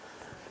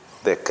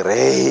the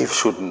grave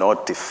should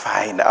not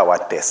define our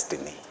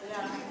destiny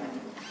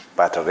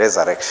but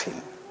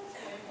resurrection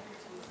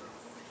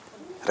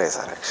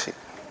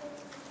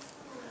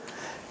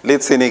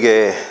lithini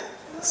ke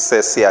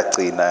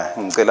sesiyagcina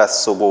ngicela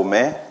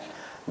sisukume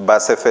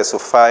base Efeso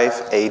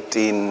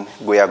 5:18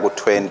 kuya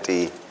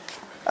ku20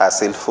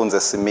 asilifunze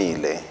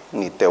simile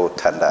ngite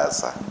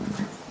uthandaza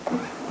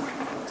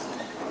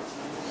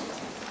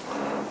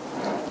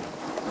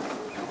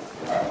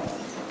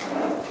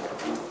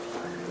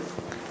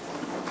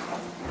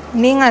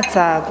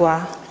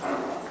Ningatsakwa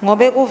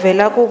ngobe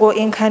kuvela kuko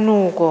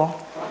inkhanuko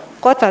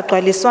kodwa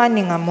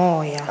gcwaliswani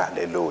ngamoya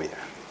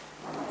haleluya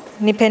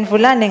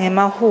niphendvulane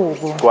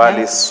ngemahubo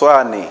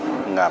gcwaliswani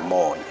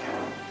ngamoya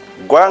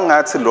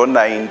kwangathi lo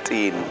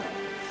 19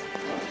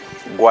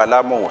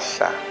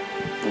 kwalamuhla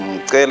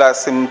ngicela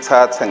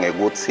simthathe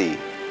ngekuthi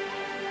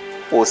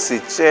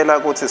usitshela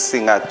ukuthi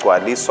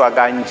singagcwaliswa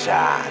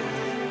kanjani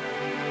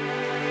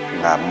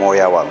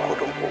ngamoya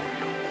waNkulunkulu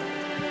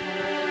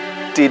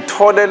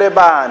titholele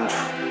bantu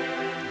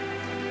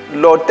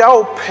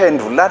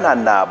lotawuphendulana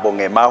nabo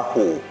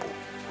ngemahubo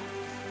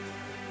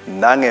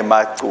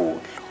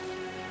nangemaculo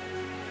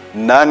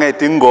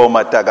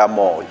nangetingoma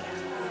takamoya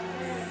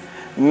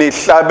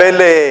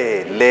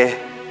nihlabelele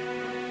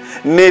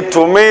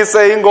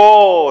nithumise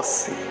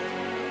iNkosi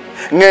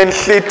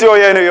ngenhlitiyo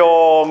yenu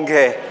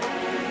yonke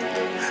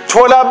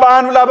thola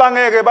abantu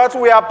labangeke bathi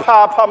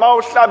uyaphapha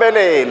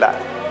mawuhlabelela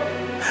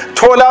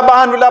thola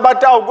abantu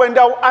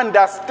labatawukwenda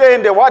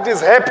uunderstand what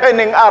is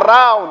happening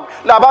around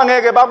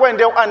labangeke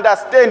bakwende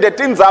uunderstand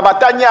tindzaba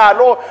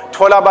tanyalo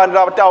thola abantu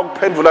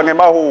labatawukuphendula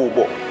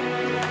ngemahubo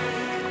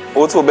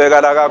uthi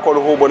ubeka la kakho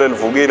lihubo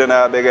lelivukile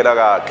naye abekela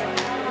kakhe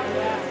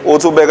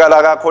uthi ubeka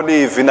la kakho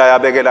livi naye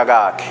abekela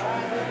kakhe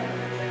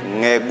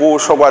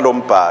ngekusho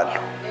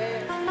kwalombhalo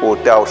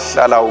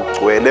utawuhlala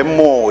ugcwele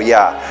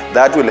emoya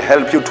that will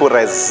help you to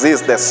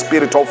resist the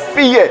spirit of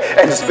fear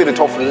and the spirit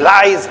of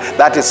lies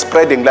that is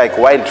spreading like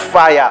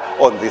wildfire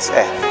on this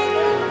earth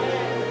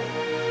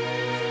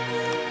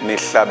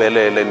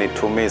nihlabelele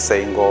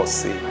nithumise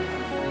iNkosi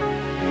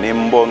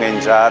nimbonge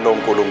njalo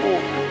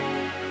uNkulunkulu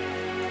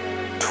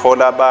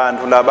thola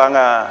abantu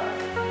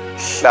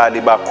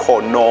labangahlali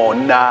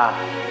bakhonona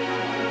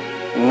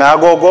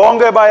ngako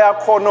konke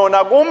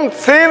bayakhonona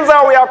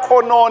kumtsinza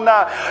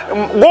uyakhonona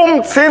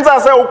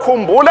kumtsinza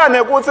sewukhumbula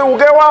nekuthi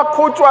uke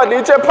wakhutshwa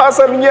litshe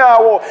phase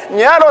lunyawo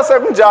nyalo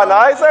sekunjani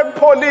hayi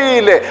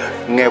sekupholile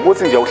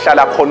ngekuthi nje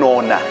uhlala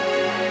khonona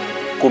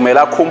kumele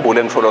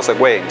akhumbule ngisho lo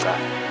sekwenca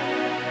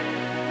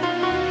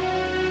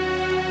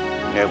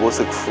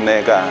ngekuthi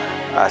kufuneka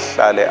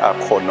ahlale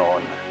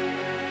akhonona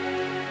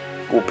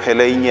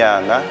kuphele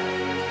inyanga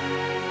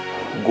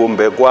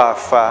kumbe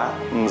kwafa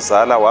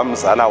mzala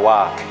wamzala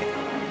wakhe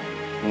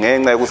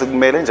ngenxa ukuthi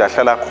kumele nje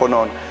ahlala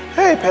khonona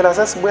hey phela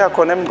sesibuya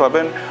khona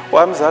emgcwabeni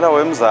wamzala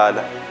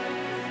wemzala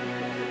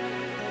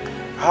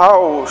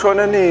hawu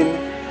shone nini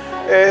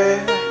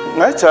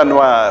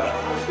ngaJanuary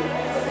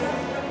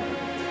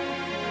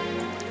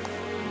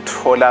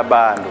thola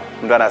abantu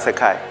umntwana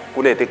sekhaya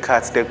kuleti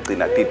khathi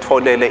tekugcina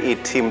titholele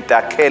i-team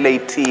takhele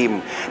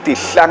i-team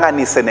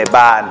tihlanganise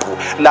nebantu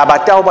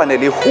labatawuba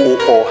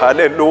nelihubo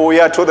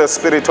hallelujah to the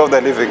spirit of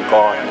the living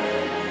God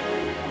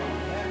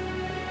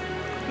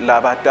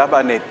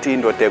labataba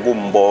netindo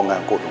tekumbonga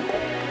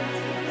uNkulunkulu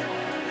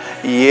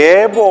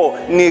yebo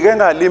ngike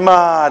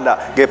ngalimala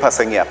kepha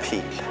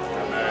sengiyaphila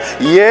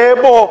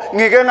yebo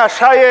ngike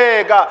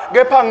ngashayeka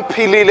kepha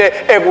ngiphilile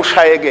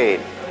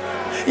ekushayekeni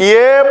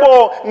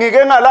yebo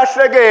ngike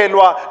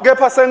ngalahlekelwa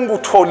kepha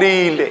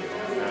sengikutholile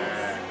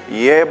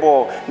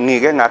yebo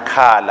ngike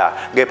ngakhala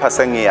kepha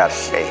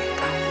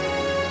sengiyahleka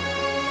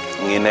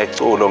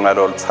ngineculo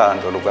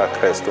ngaloluthando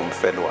lukaKristu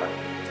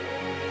umfelwane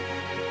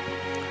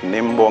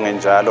nimbonge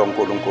njalo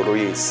uNkulunkulu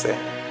uyise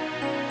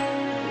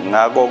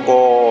ngako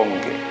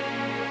konke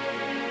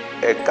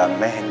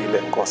egameni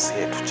lenkosi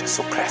yethu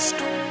Jesu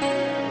Kristu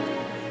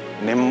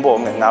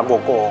nimbonge ngako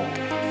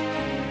konke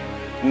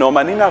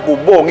noma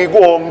ningakubongi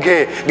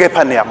konke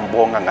kepha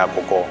niyambonga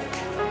ngako konke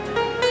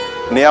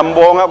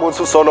niyambonga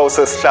ukuthi usolo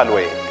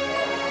usesihlalweni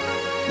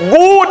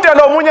kude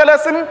lo munye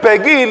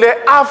lesimbhekile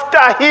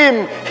after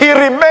him he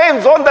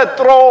remains on the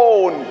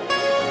throne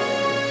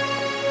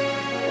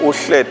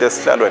uhlete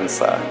esihlalweni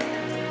sakhe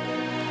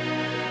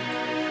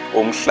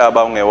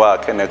umhlaba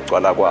ungewakhe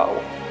nekugcwala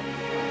kwawo.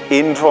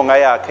 Intonga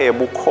yakhe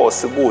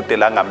yebukhosi kude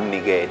la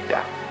ngamniketa,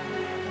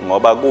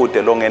 ngoba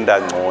kude lo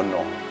ngenda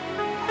ngcono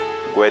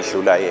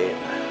kwedlula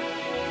yena.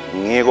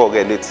 Ngiko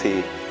ke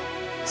lithi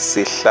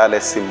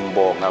sihlale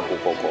simbonga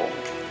kuko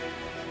konke.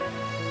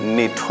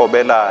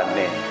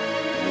 Nithobelane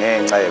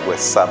ngenxa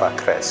yekwesaba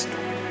Kristu.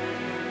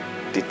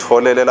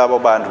 Ditholele labo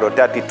bantu lo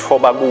tati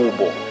thoba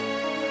kubo,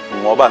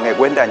 ngoba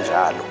ngekwenda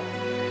njalo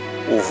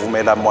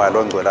uvumela moya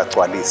longcwele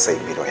agcwalise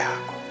impilo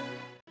yakho.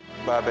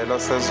 Babe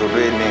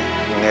losezulwini,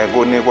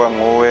 ngekunikwa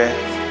nguwe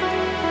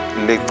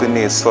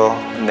liqiniso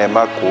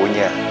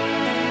nemagunya,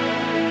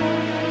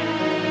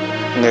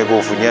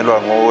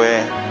 ngekuvunyelwa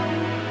nguwe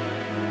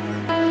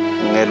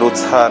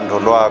ngeluthando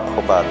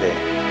lwakho babe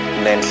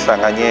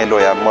nenhlanganyelo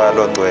yamoya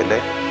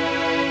longcwele,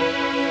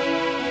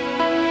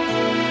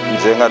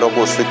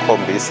 njengaloku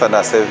sikhombisa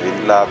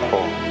nasevini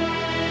lakho,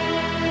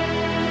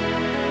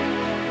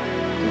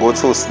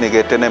 ukuthi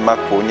usinikete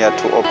nemagunya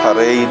to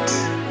operate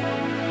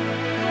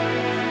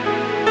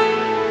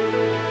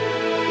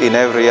in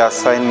every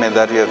assignment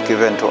that you have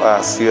given to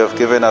us. You have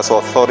given us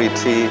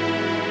authority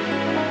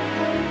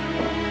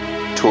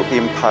to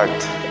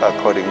impact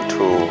according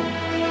to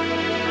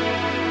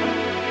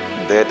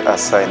that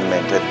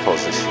assignment and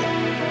position.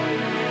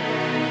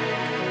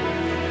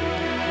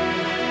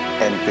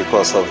 And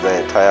because of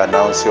that, I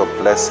announce your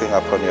blessing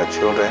upon your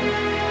children.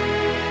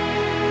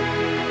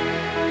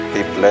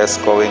 Be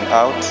blessed going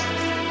out.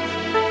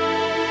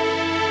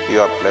 You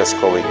are blessed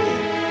going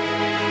in.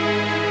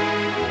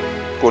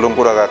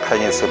 Nkulunkulu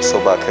akakhanyise ubuso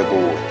bakhe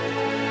kuwe.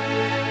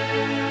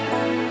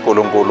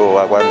 Nkulunkulu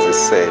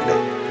akwanzisele.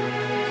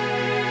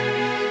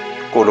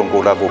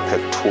 Nkulunkulu akuphe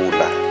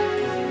kuthula.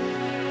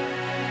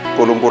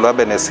 Nkulunkulu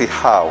abe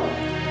nesihawu.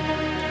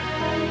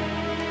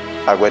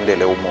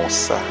 Akwendele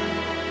umusa.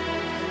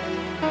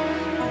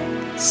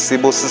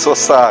 Sibusiso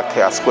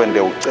sakhe asikwende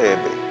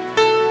ucebe.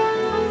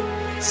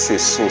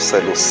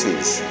 Sisuse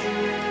lusizi.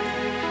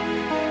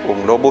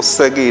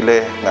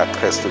 Ungilobusekile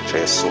ngaKristu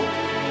Jesu.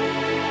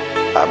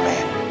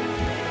 Amen.